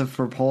Alyssa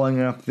for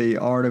pulling up the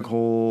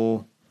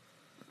article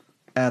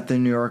at the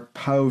New York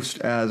Post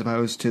as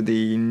opposed to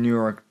the New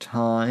York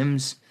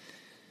Times.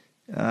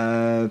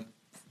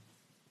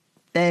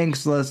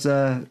 Thanks,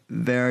 Alyssa.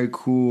 Very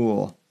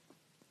cool.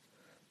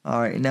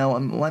 All right, now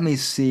let me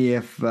see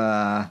if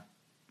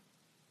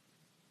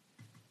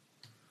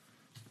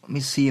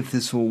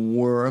this will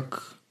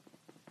work.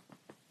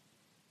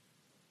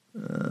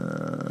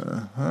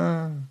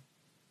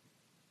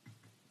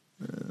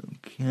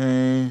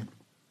 Okay.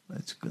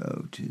 Let's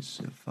go to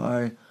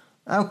Safari.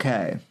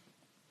 Okay.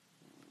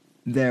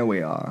 There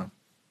we are.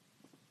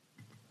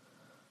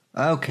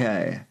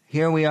 Okay.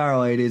 Here we are,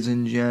 ladies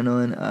and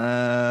gentlemen.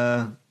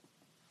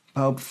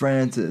 Pope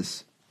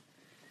Francis.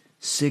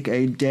 Sick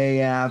a day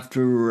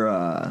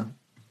after,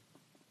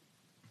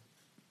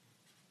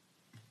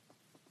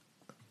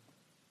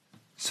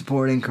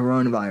 supporting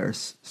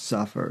coronavirus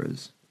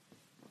sufferers.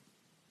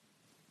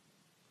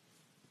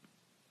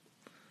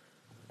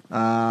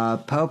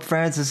 Pope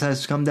Francis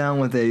has come down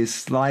with a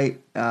slight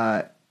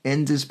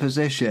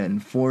indisposition,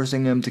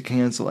 forcing him to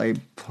cancel a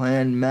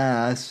planned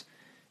mass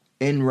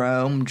in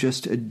Rome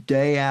just a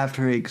day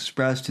after he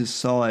expressed his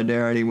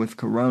solidarity with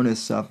corona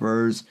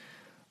sufferers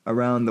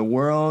around the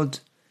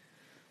world.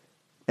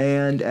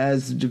 And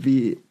as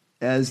the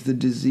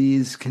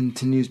disease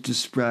continues to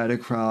spread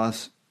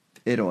across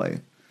Italy.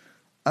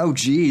 Oh,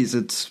 geez,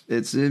 it's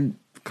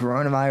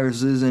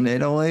coronavirus is in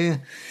Italy.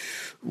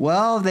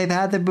 Well, they've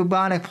had the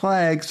bubonic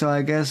plague, so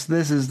I guess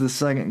this is the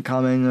second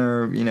coming,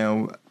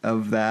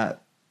 of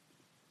that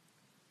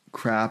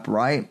crap,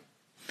 right?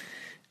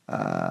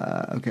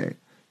 Okay.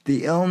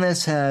 The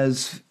illness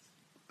has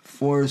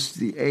forced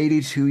the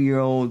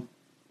 82-year-old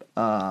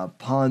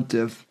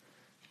pontiff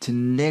to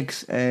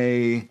nix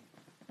a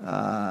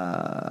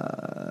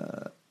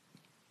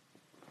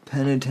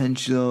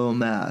penitential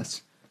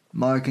mass,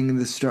 marking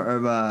the start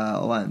of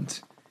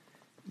Lent.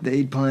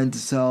 They planned to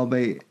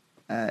celebrate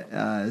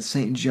at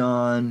St.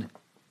 John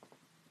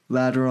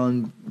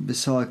Lateran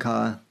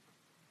Basilica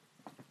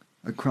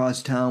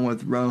across town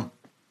with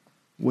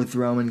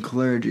Roman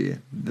clergy,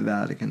 the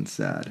Vatican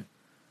said.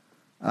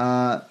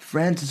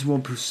 Francis will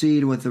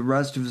proceed with the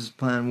rest of his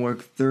planned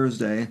work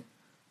Thursday,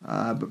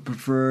 but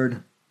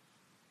preferred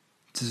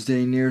to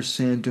stay near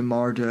Santa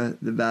Marta,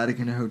 the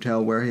Vatican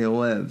hotel where he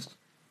lives,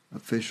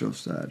 officials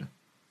said.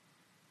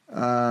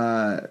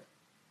 The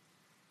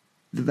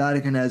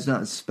Vatican has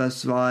not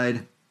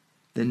specified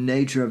the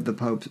nature of the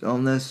Pope's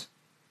illness,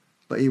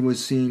 but he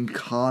was seen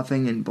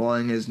coughing and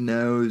blowing his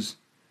nose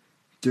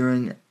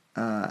during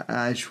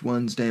Ash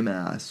Wednesday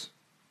Mass.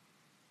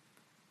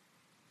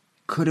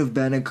 Could have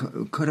been a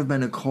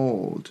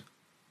cold.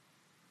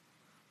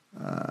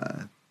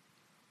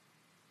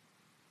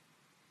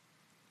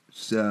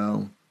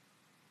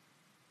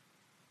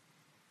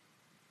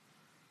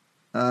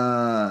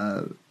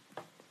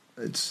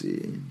 Let's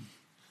see.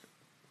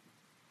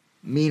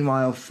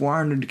 Meanwhile,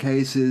 400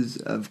 cases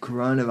of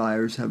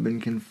coronavirus have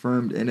been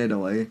confirmed in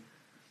Italy,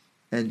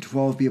 and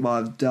 12 people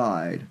have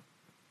died.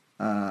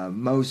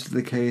 Most of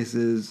the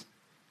cases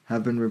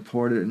have been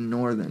reported in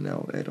northern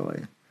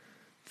Italy.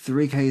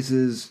 3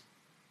 cases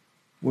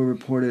were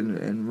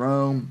reported in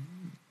Rome,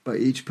 but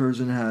each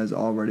person has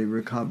already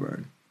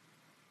recovered.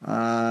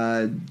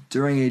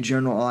 During a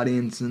general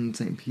audience in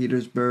St.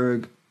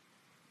 Petersburg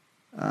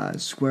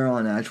Square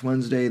on Ash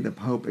Wednesday, the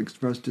Pope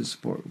expressed his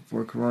support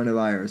for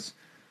coronavirus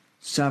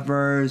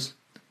sufferers.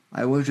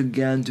 I wish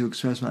again to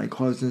express my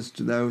closeness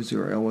to those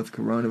who are ill with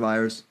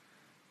coronavirus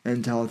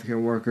and to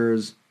healthcare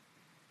workers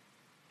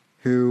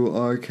who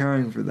are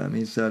caring for them,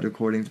 he said,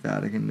 according to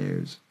Vatican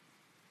News.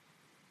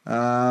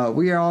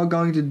 We are all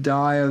going to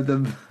die of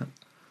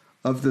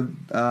of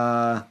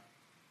the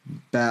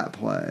bat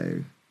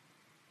plague.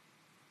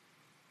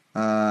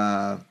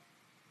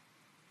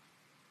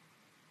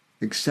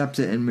 Accept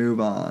it and move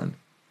on.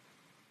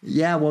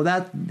 Yeah, well,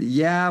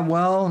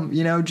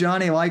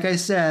 Johnny, like I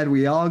said,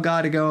 we all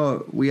gotta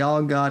go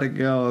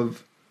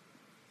of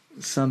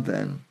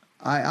something.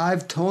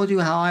 I've told you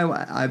I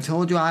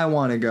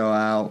want to go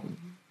out.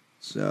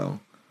 So,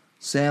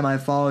 Sam, I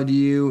followed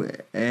you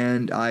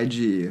and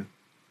IG.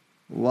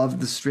 Love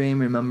the stream.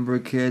 Remember,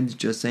 kids,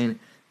 just saying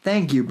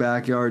thank you,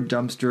 Backyard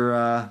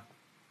Dumpster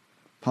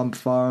Pump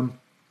Farm.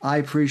 I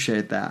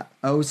appreciate that.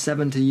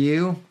 07 to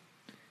you.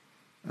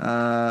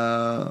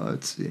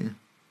 Let's see.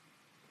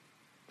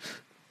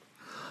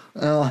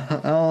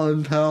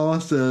 Alan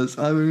Powell says,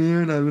 I'm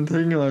immune. I've been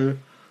taking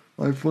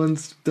my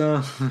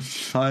Flintstone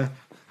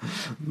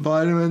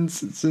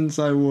vitamins since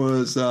I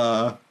was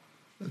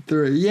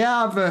 3.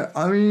 Yeah, but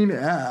I mean,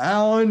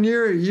 Alan,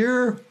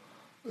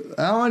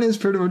 Alan is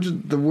pretty much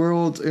the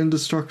world's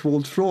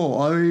indestructible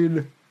troll. I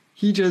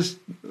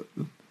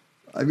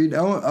mean,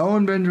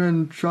 Owen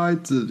Benjamin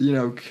tried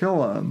to,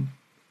 kill him,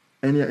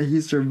 and yet he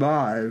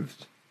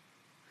survived.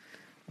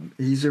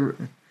 He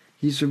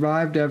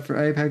survived after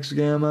Apex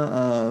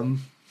Gamma,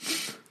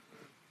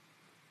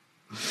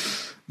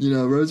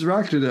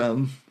 resurrected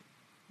him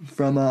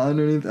from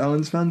underneath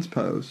Owen's fence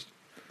post.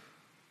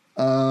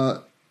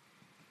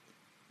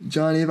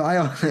 Johnny, if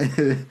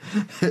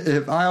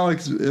I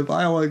like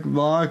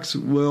Vox,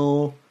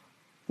 will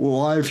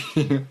I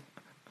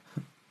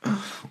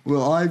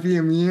be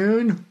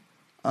immune?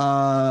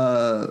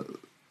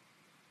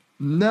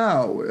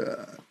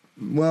 No.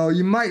 Well,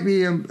 you might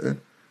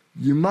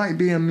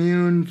be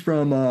immune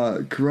from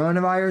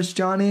coronavirus,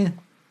 Johnny,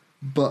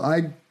 but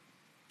I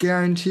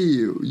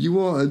guarantee you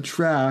will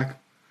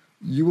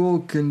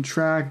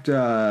contract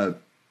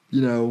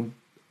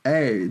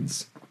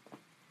AIDS.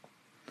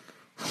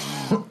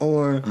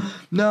 Or,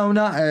 no,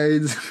 not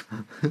AIDS.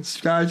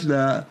 Scratch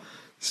that.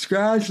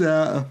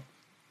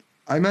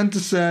 I meant to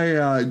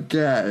say,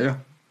 gay.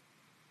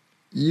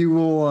 You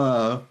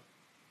will,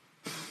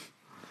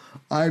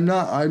 I'm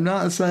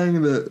not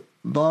saying that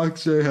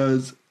Boxer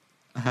has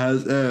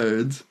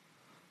AIDS.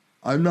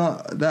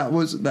 That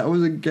was a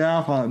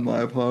gaffe on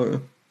my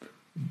part.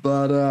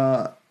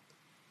 But,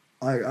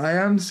 I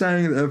am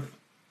saying that if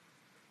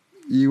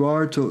you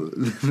were to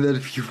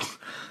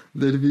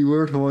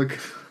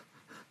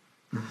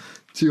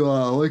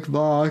lick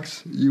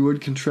Vox, you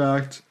would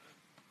contract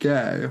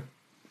gay.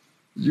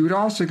 You would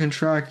also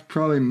contract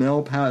probably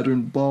male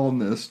pattern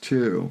baldness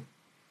too.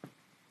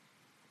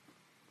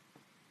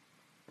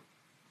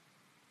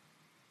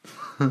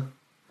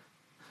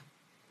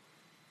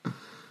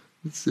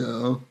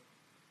 So,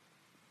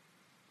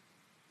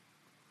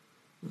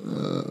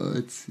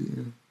 let's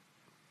see.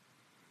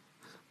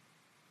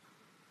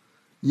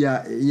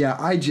 Yeah,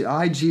 IG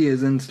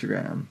is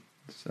Instagram.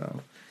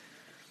 So,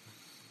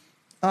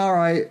 all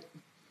right.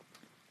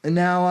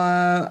 Now,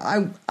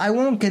 I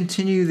won't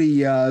continue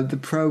the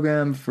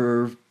program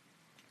for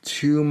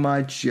too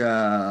much,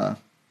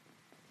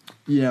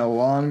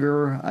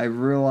 longer. I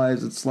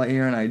realize it's late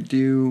here, and I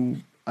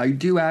do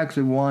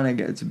actually want to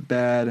get to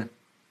bed.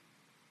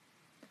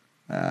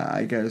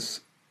 I guess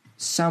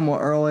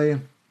somewhat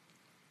early,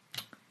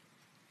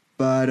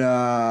 but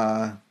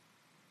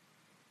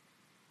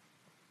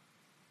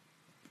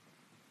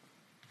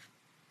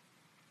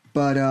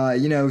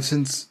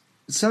since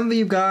some of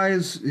you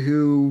guys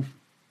who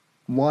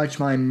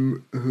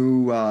listen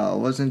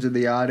to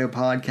the audio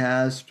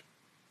podcast,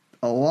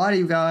 a lot of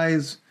you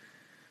guys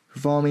who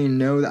follow me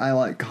know that I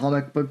like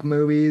comic book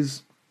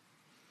movies,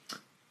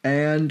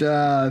 and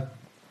I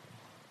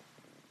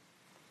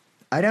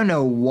don't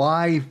know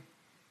why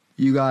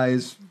you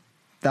guys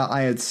thought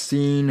I had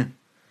seen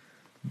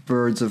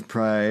Birds of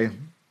Prey,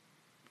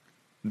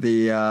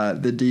 the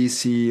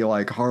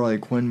DC Harley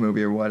Quinn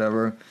movie or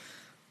whatever,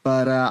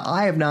 but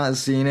I have not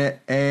seen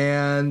it,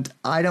 and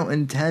I don't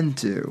intend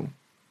to,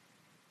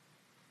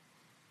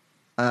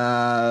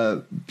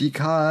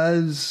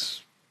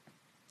 because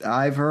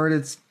I've heard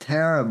it's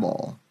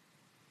terrible,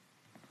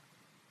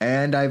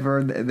 and I've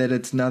heard that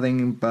it's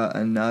nothing but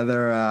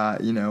another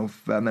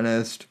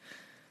feminist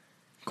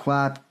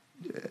claptrap.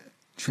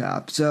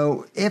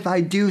 So if I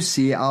do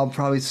see it, I'll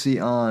probably see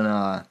it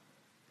on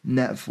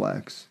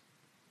Netflix.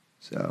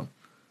 So,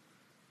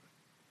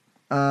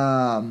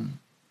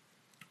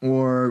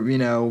 or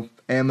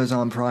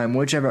Amazon Prime,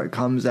 whichever it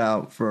comes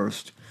out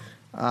first.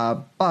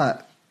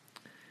 But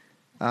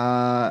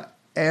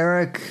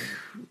Eric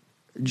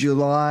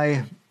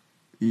July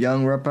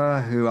Young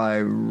Ripper, who I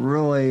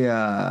really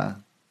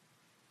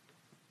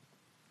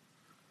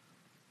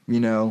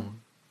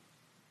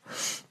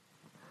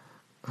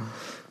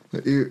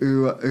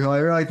who I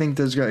really think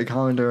does great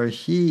commentary.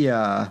 He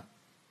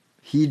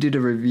did a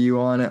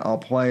review on it. I'll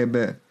play a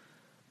bit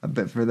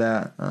for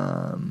that.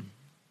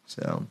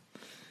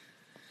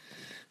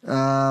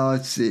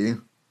 Let's see.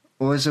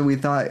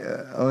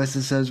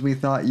 Alyssa says we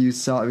thought you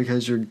saw it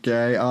because you're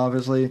gay.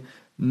 Obviously,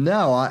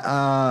 no.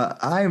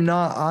 I'm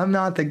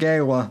not the gay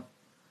one.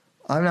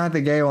 I'm not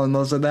the gay one,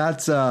 Melissa.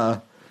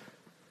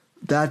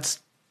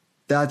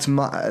 That's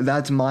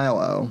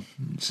Milo.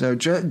 So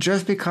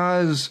just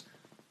because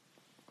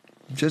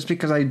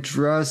I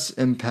dress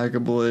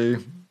impeccably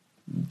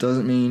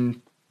doesn't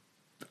mean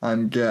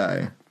I'm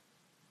gay.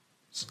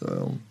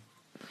 So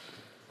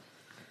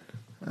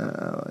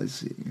let's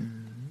see.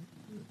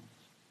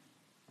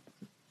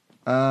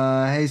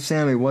 Hey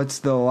Sammy, what's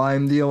the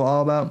Lime deal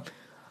all about?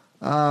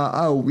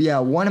 Oh yeah,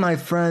 one of my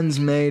friends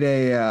made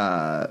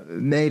a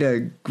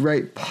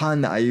great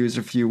pun that I used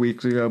a few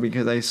weeks ago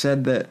because I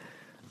said that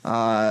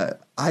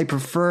I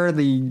prefer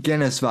the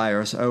Guinness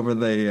virus over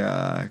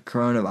the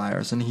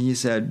coronavirus, and he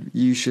said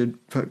you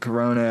should put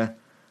corona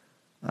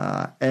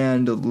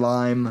and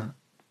Lyme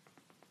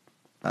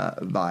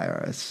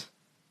virus.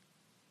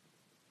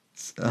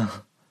 So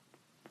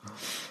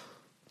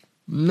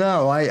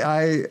no,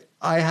 I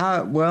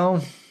have,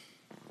 well,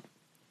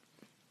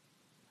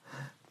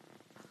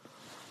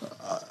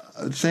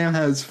 Sam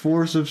has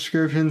 4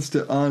 subscriptions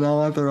to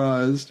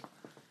unauthorized,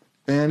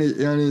 and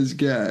is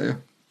gay.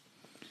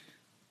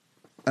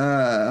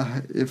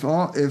 If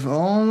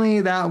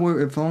only that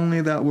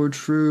were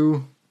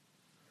true.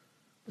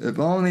 If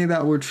only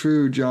that were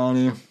true,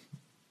 Johnny.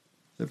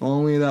 If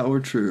only that were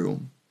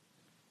true.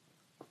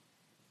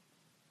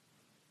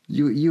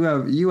 You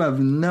have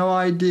no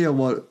idea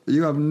what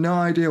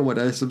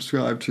I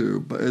subscribe to,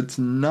 but it's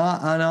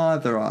not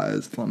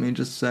unauthorized. Let me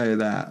just say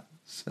that.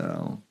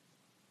 So,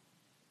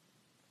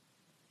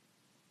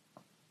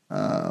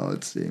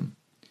 let's see.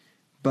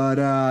 But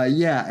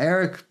yeah,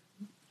 Eric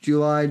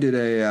July did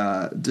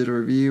a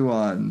review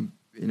on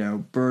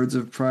Birds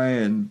of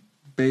Prey and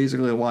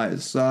basically why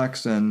it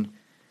sucks, and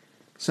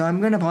so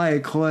I'm gonna play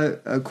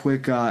a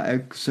quick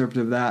excerpt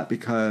of that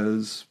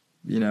because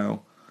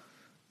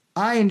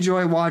I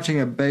enjoy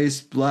watching a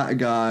base black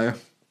guy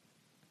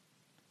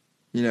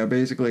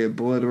basically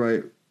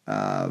obliterate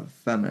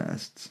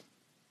feminists.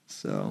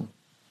 So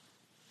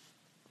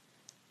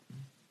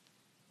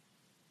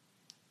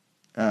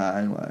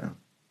anyway.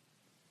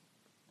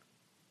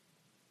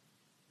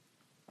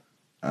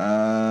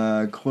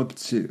 Clip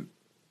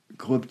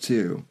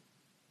two.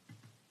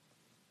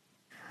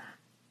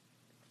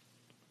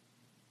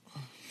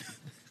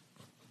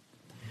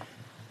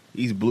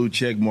 These blue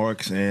check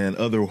marks and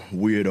other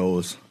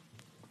weirdos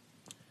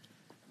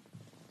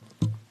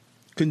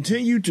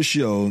continue to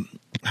show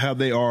how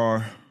they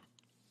are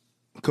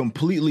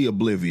completely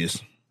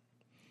oblivious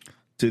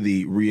to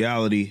the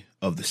reality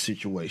of the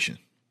situation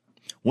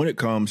when it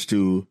comes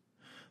to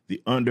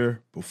the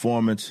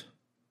underperformance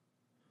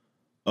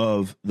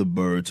of the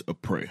Birds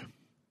of Prey.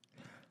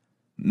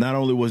 Not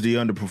only was the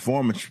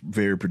underperformance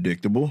very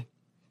predictable,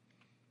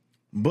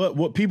 but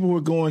what people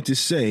were going to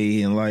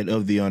say in light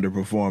of the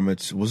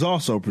underperformance was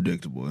also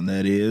predictable. And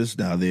that is,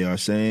 now they are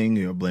saying,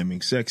 they're blaming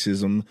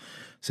sexism,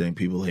 saying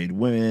people hate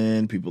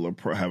women, people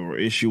have an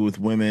issue with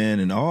women,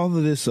 and all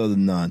of this other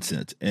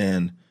nonsense.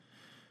 And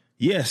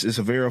yes, it's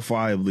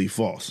verifiably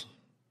false.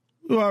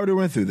 We already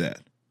went through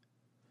that.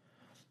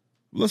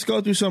 Let's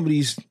go through some of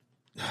these.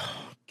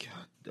 Oh,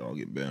 God, dog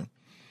it, man.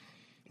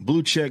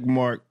 Blue check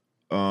mark.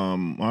 I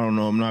don't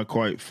know. I'm not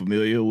quite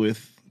familiar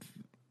with.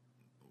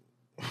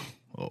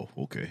 Oh,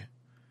 okay.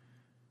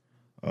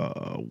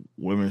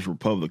 Women's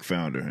Republic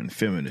founder and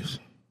feminist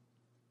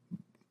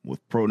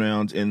with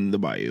pronouns in the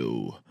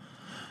bio.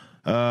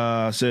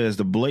 Says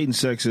the blatant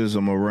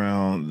sexism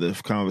around the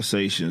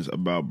conversations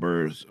about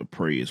Birds of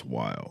Prey is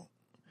wild.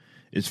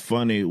 It's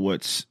funny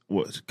what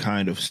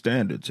kind of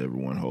standards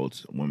everyone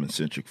holds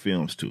women-centric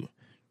films to.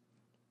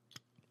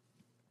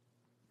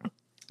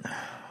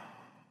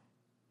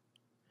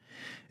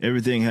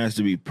 Everything has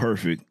to be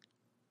perfect,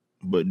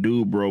 but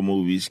dude bro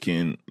movies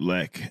can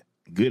lack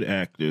good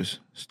actors,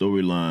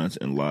 storylines,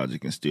 and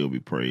logic and still be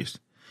praised.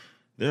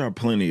 There are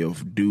plenty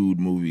of dude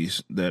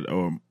movies that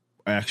are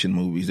action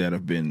movies that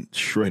have been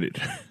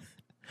shredded.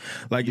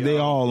 They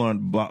all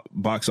aren't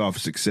box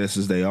office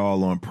successes. They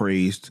all aren't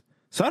praised.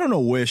 So I don't know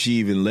where she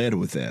even led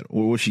with that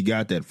or where she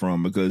got that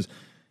from, because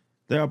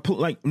there are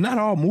not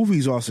all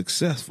movies are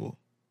successful.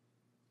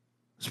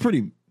 It's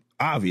pretty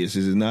obvious,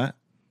 is it not?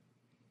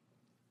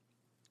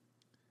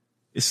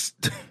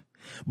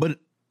 But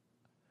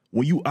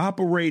when you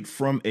operate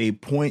from a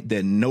point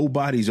that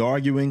nobody's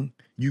arguing,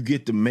 you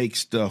get to make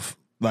stuff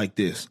like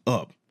this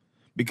up,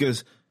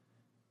 because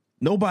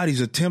nobody's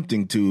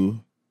attempting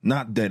to,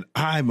 not that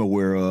I'm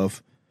aware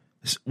of.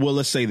 Well,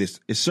 let's say this.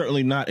 It's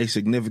certainly not a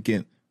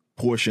significant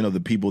portion of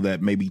the people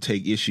that maybe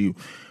take issue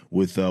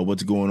with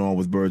what's going on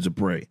with Birds of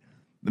Prey.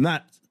 I'm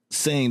not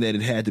saying that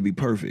it had to be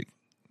perfect.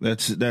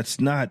 That's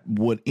not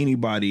what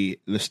the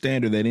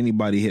standard that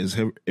anybody has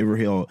ever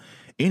held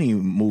any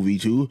movie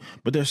to,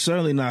 but they're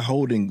certainly not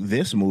holding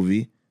this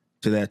movie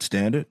to that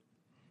standard.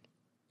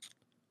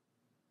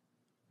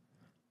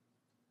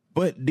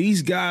 But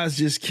these guys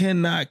just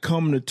cannot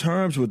come to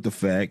terms with the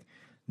fact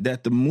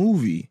that the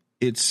movie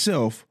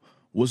itself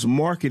was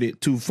marketed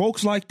to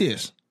folks like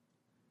this,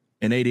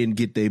 and they didn't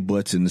get their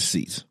butts in the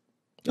seats.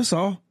 That's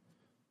all.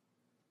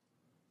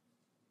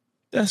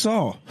 That's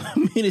all. I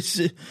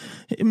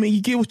mean,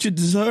 you get what you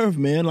deserve,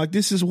 man. Like,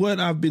 this is what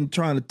I've been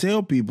trying to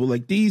tell people.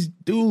 Like, these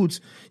dudes,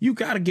 you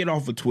got to get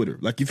off of Twitter.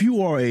 Like, if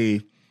you are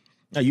you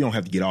don't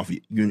have to get off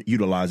it. You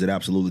utilize it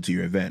absolutely to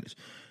your advantage.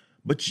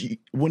 But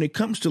when it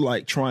comes to,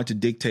 like, trying to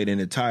dictate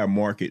an entire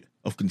market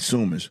of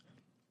consumers,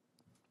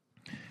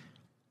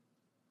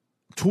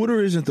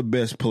 Twitter isn't the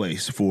best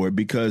place for it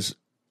because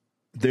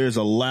there's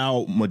a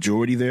loud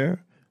majority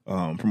there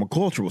from a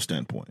cultural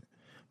standpoint.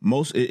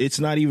 It's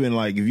not even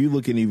like, if you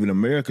look at even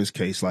America's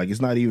case, like,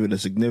 it's not even a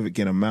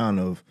significant amount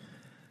of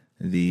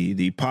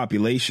the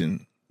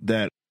population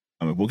that,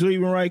 I mean, we're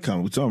even right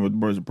comment. We're talking about the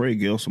Birds of Prey,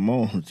 Gail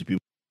Simone, people.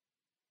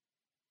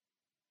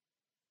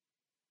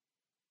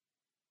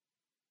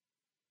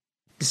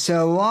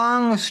 So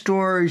long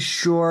story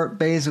short,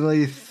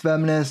 basically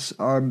feminists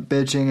are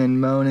bitching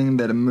and moaning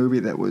that a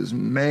movie that was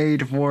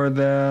made for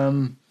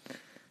them,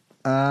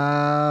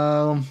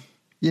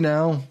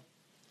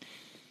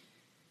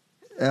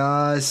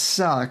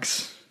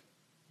 sucks,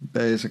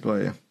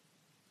 basically.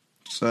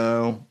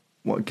 So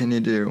what can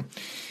you do?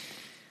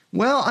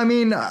 Well, I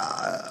mean,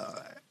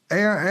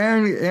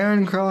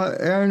 Aaron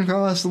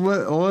Cross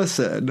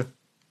listened.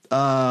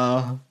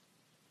 I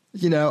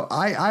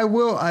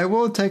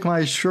will take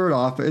my shirt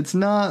off. It's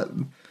not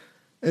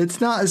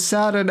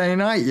Saturday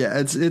night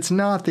yet. It's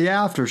not the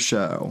after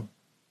show.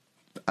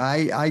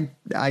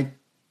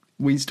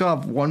 We still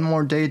have one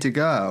more day to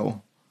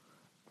go.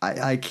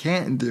 I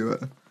can't do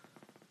it.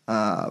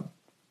 Yeah.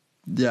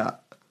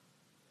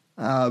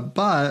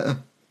 But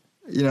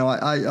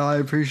I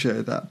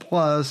appreciate that.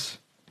 Plus,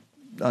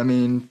 I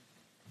mean,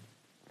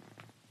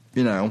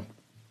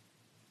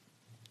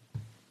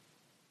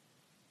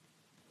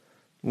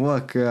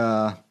 look,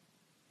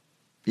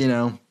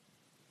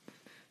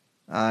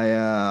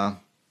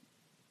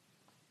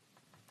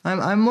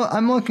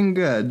 I'm looking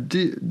good.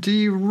 Do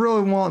you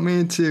really want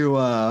me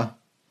to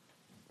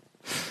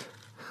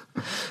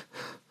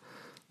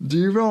do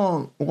you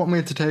really want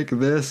me to take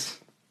this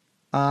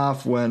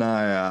off when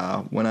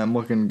I'm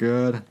looking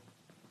good?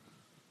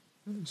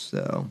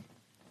 So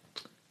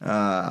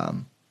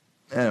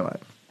anyway.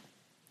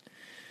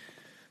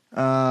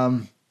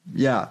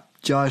 Yeah,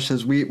 Josh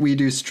says we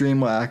do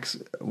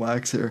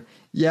Streamwax here.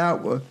 Yeah,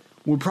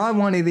 we're probably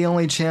one of the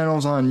only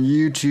channels on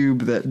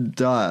YouTube that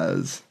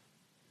does.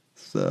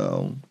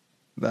 So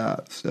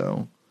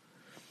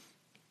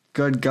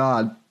good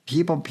God,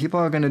 people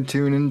are going to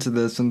tune into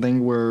this and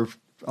think we're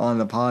on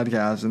the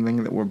podcast and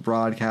think that we're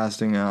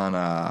broadcasting on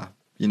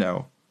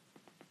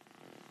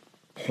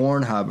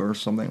Pornhub or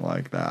something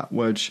like that,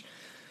 which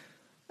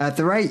at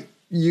the rate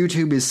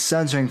YouTube is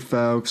censoring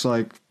folks,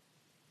 like,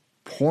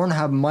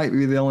 Pornhub might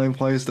be the only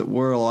place that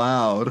we're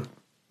allowed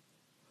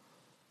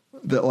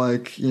that,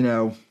 like,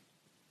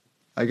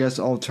 I guess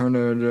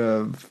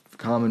alternative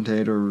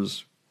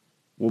commentators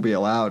will be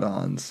allowed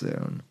on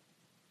soon.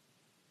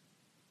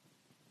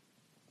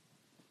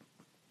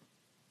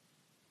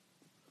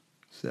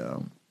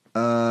 So,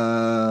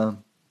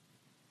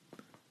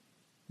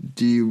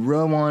 do you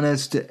really want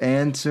us to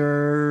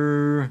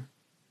answer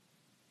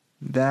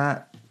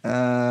that?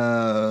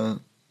 Oh,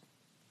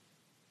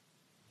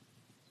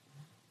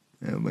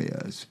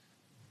 yes.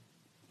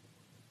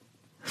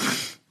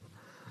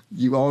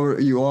 You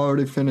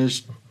already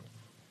finished.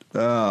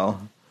 Oh,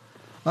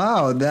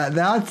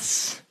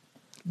 that's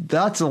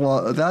a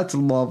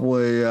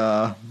lovely,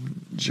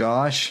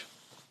 Josh.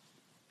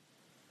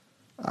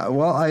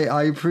 Well,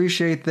 I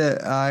appreciate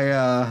that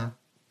I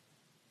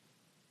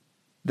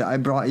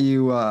brought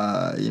you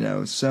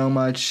so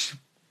much,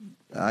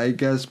 I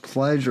guess,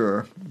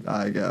 pleasure,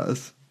 I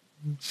guess.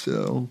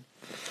 So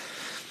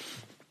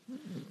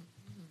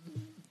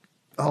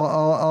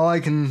all I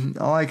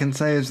can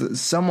say is that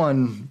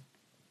someone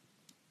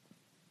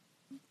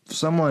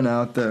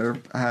out there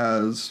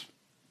has,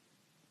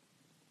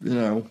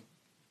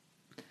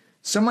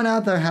 someone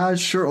out there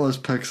has shirtless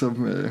pics of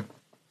me.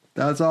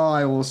 That's all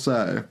I will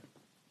say.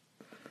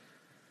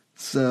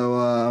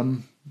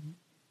 So,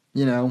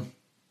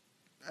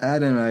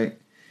 at any rate,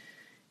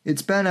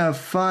 it's been a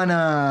fun,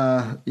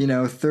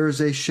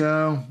 Thursday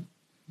show.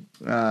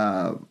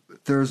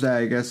 Thursday,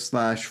 I guess,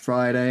 /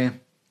 Friday.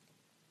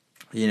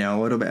 A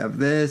little bit of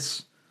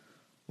this,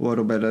 a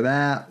little bit of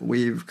that.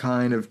 We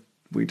talked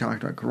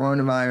about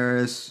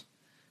coronavirus,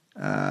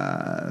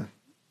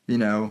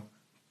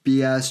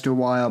 BS'd a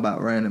while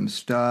about random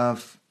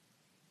stuff.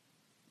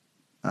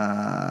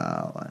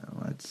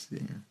 Let's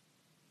see.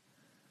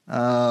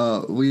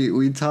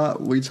 We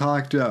talked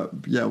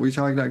about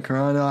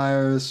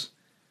coronavirus.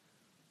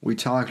 We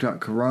talked about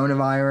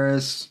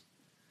coronavirus.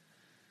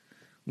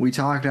 We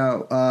talked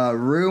about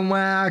room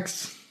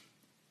wax.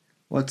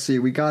 Let's see.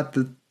 We got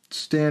the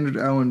standard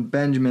Owen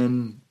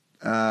Benjamin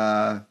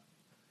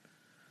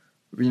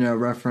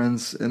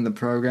reference in the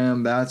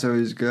program. That's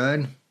always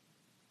good.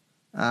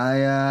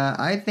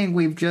 I think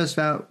we've just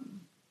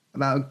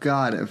about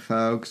got it,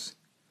 folks.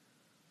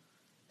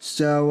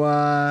 So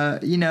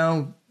at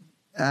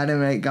any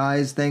rate,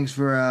 guys, thanks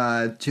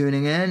for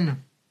tuning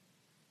in.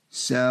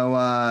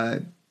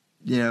 So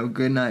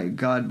good night.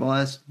 God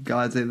bless.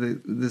 God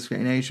save this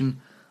great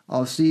nation.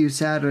 I'll see you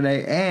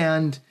Saturday.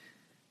 And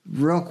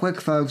real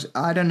quick, folks,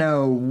 I don't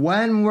know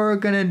when we're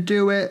going to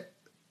do it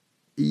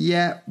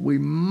yet. We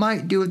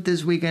might do it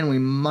this weekend. We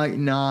might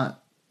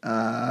not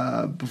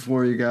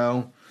before you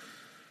go.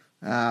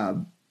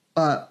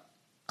 But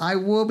I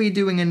will be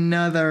doing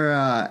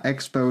another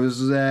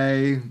expose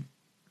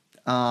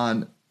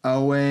on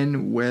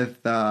Owen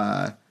with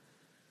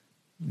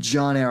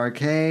John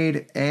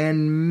Arcade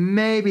and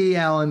maybe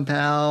Alan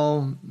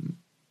Powell.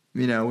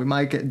 We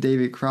might get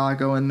David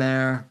Crocco in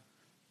there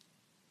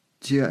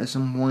too at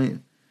some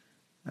point.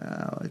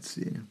 Let's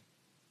see.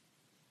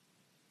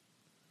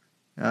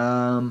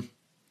 But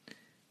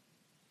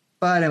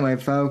anyway,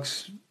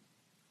 folks,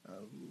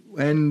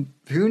 and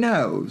who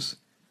knows?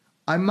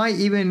 I might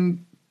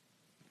even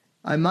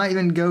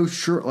go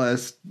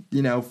shirtless,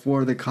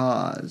 for the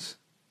cause.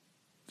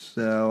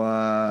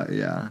 So,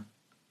 yeah.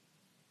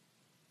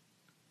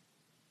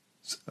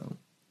 So,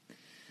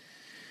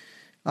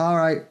 all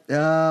right.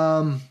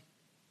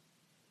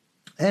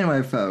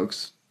 Anyway,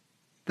 folks,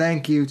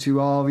 thank you to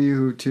all of you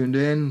who tuned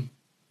in.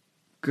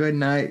 Good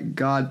night.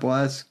 God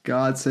bless.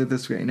 God save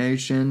this great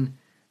nation.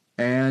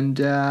 And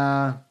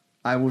I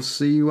will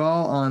see you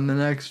all on the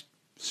next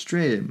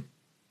stream.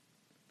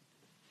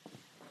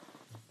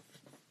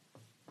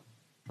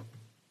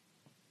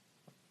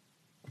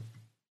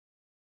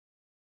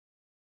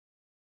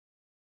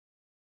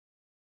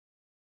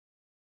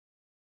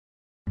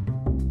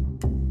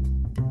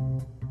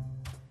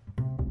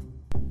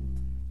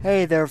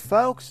 Hey there,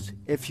 folks.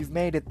 If you've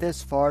made it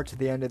this far to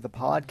the end of the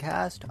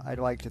podcast, I'd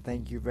like to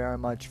thank you very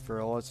much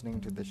for listening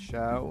to the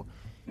show.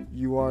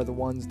 You are the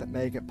ones that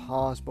make it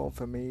possible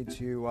for me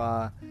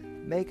to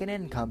make an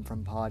income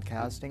from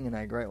podcasting, and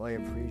I greatly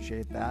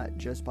appreciate that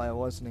just by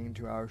listening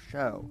to our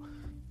show.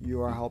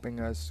 You are helping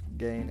us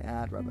gain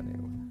ad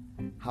revenue.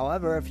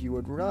 However, if you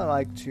would really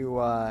like to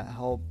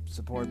help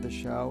support the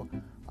show,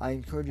 I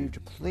encourage you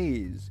to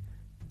please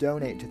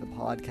donate to the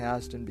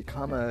podcast and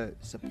become a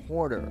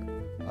supporter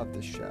of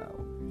the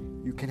show.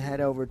 You can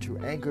head over to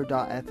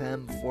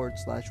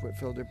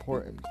anchor.fm/Whitfield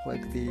Report and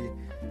click the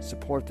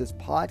support this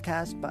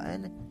podcast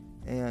button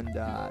and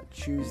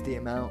choose the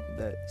amount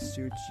that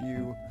suits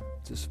you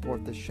to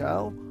support the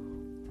show.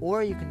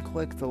 Or you can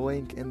click the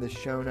link in the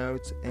show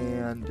notes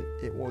and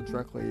it will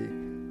directly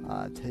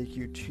take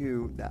you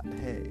to that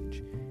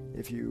page.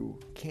 If you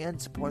can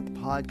support the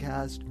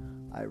podcast,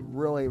 I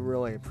really,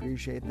 really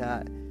appreciate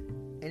that.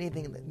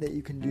 Anything that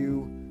you can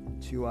do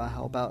to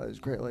help out is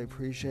greatly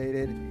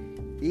appreciated.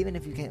 Even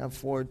if you can't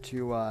afford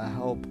to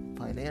help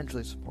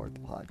financially support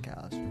the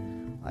podcast,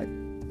 I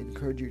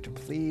encourage you to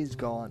please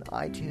go on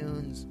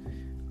iTunes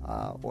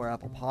or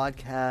Apple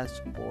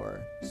Podcasts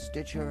or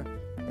Stitcher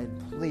and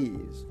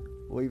please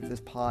leave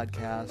this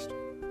podcast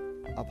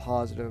a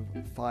positive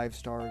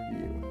 5-star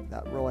review.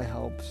 That really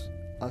helps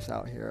us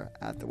out here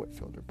at the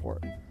Whitfield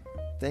Report.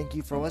 Thank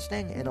you for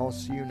listening, and I'll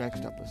see you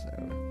next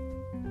episode.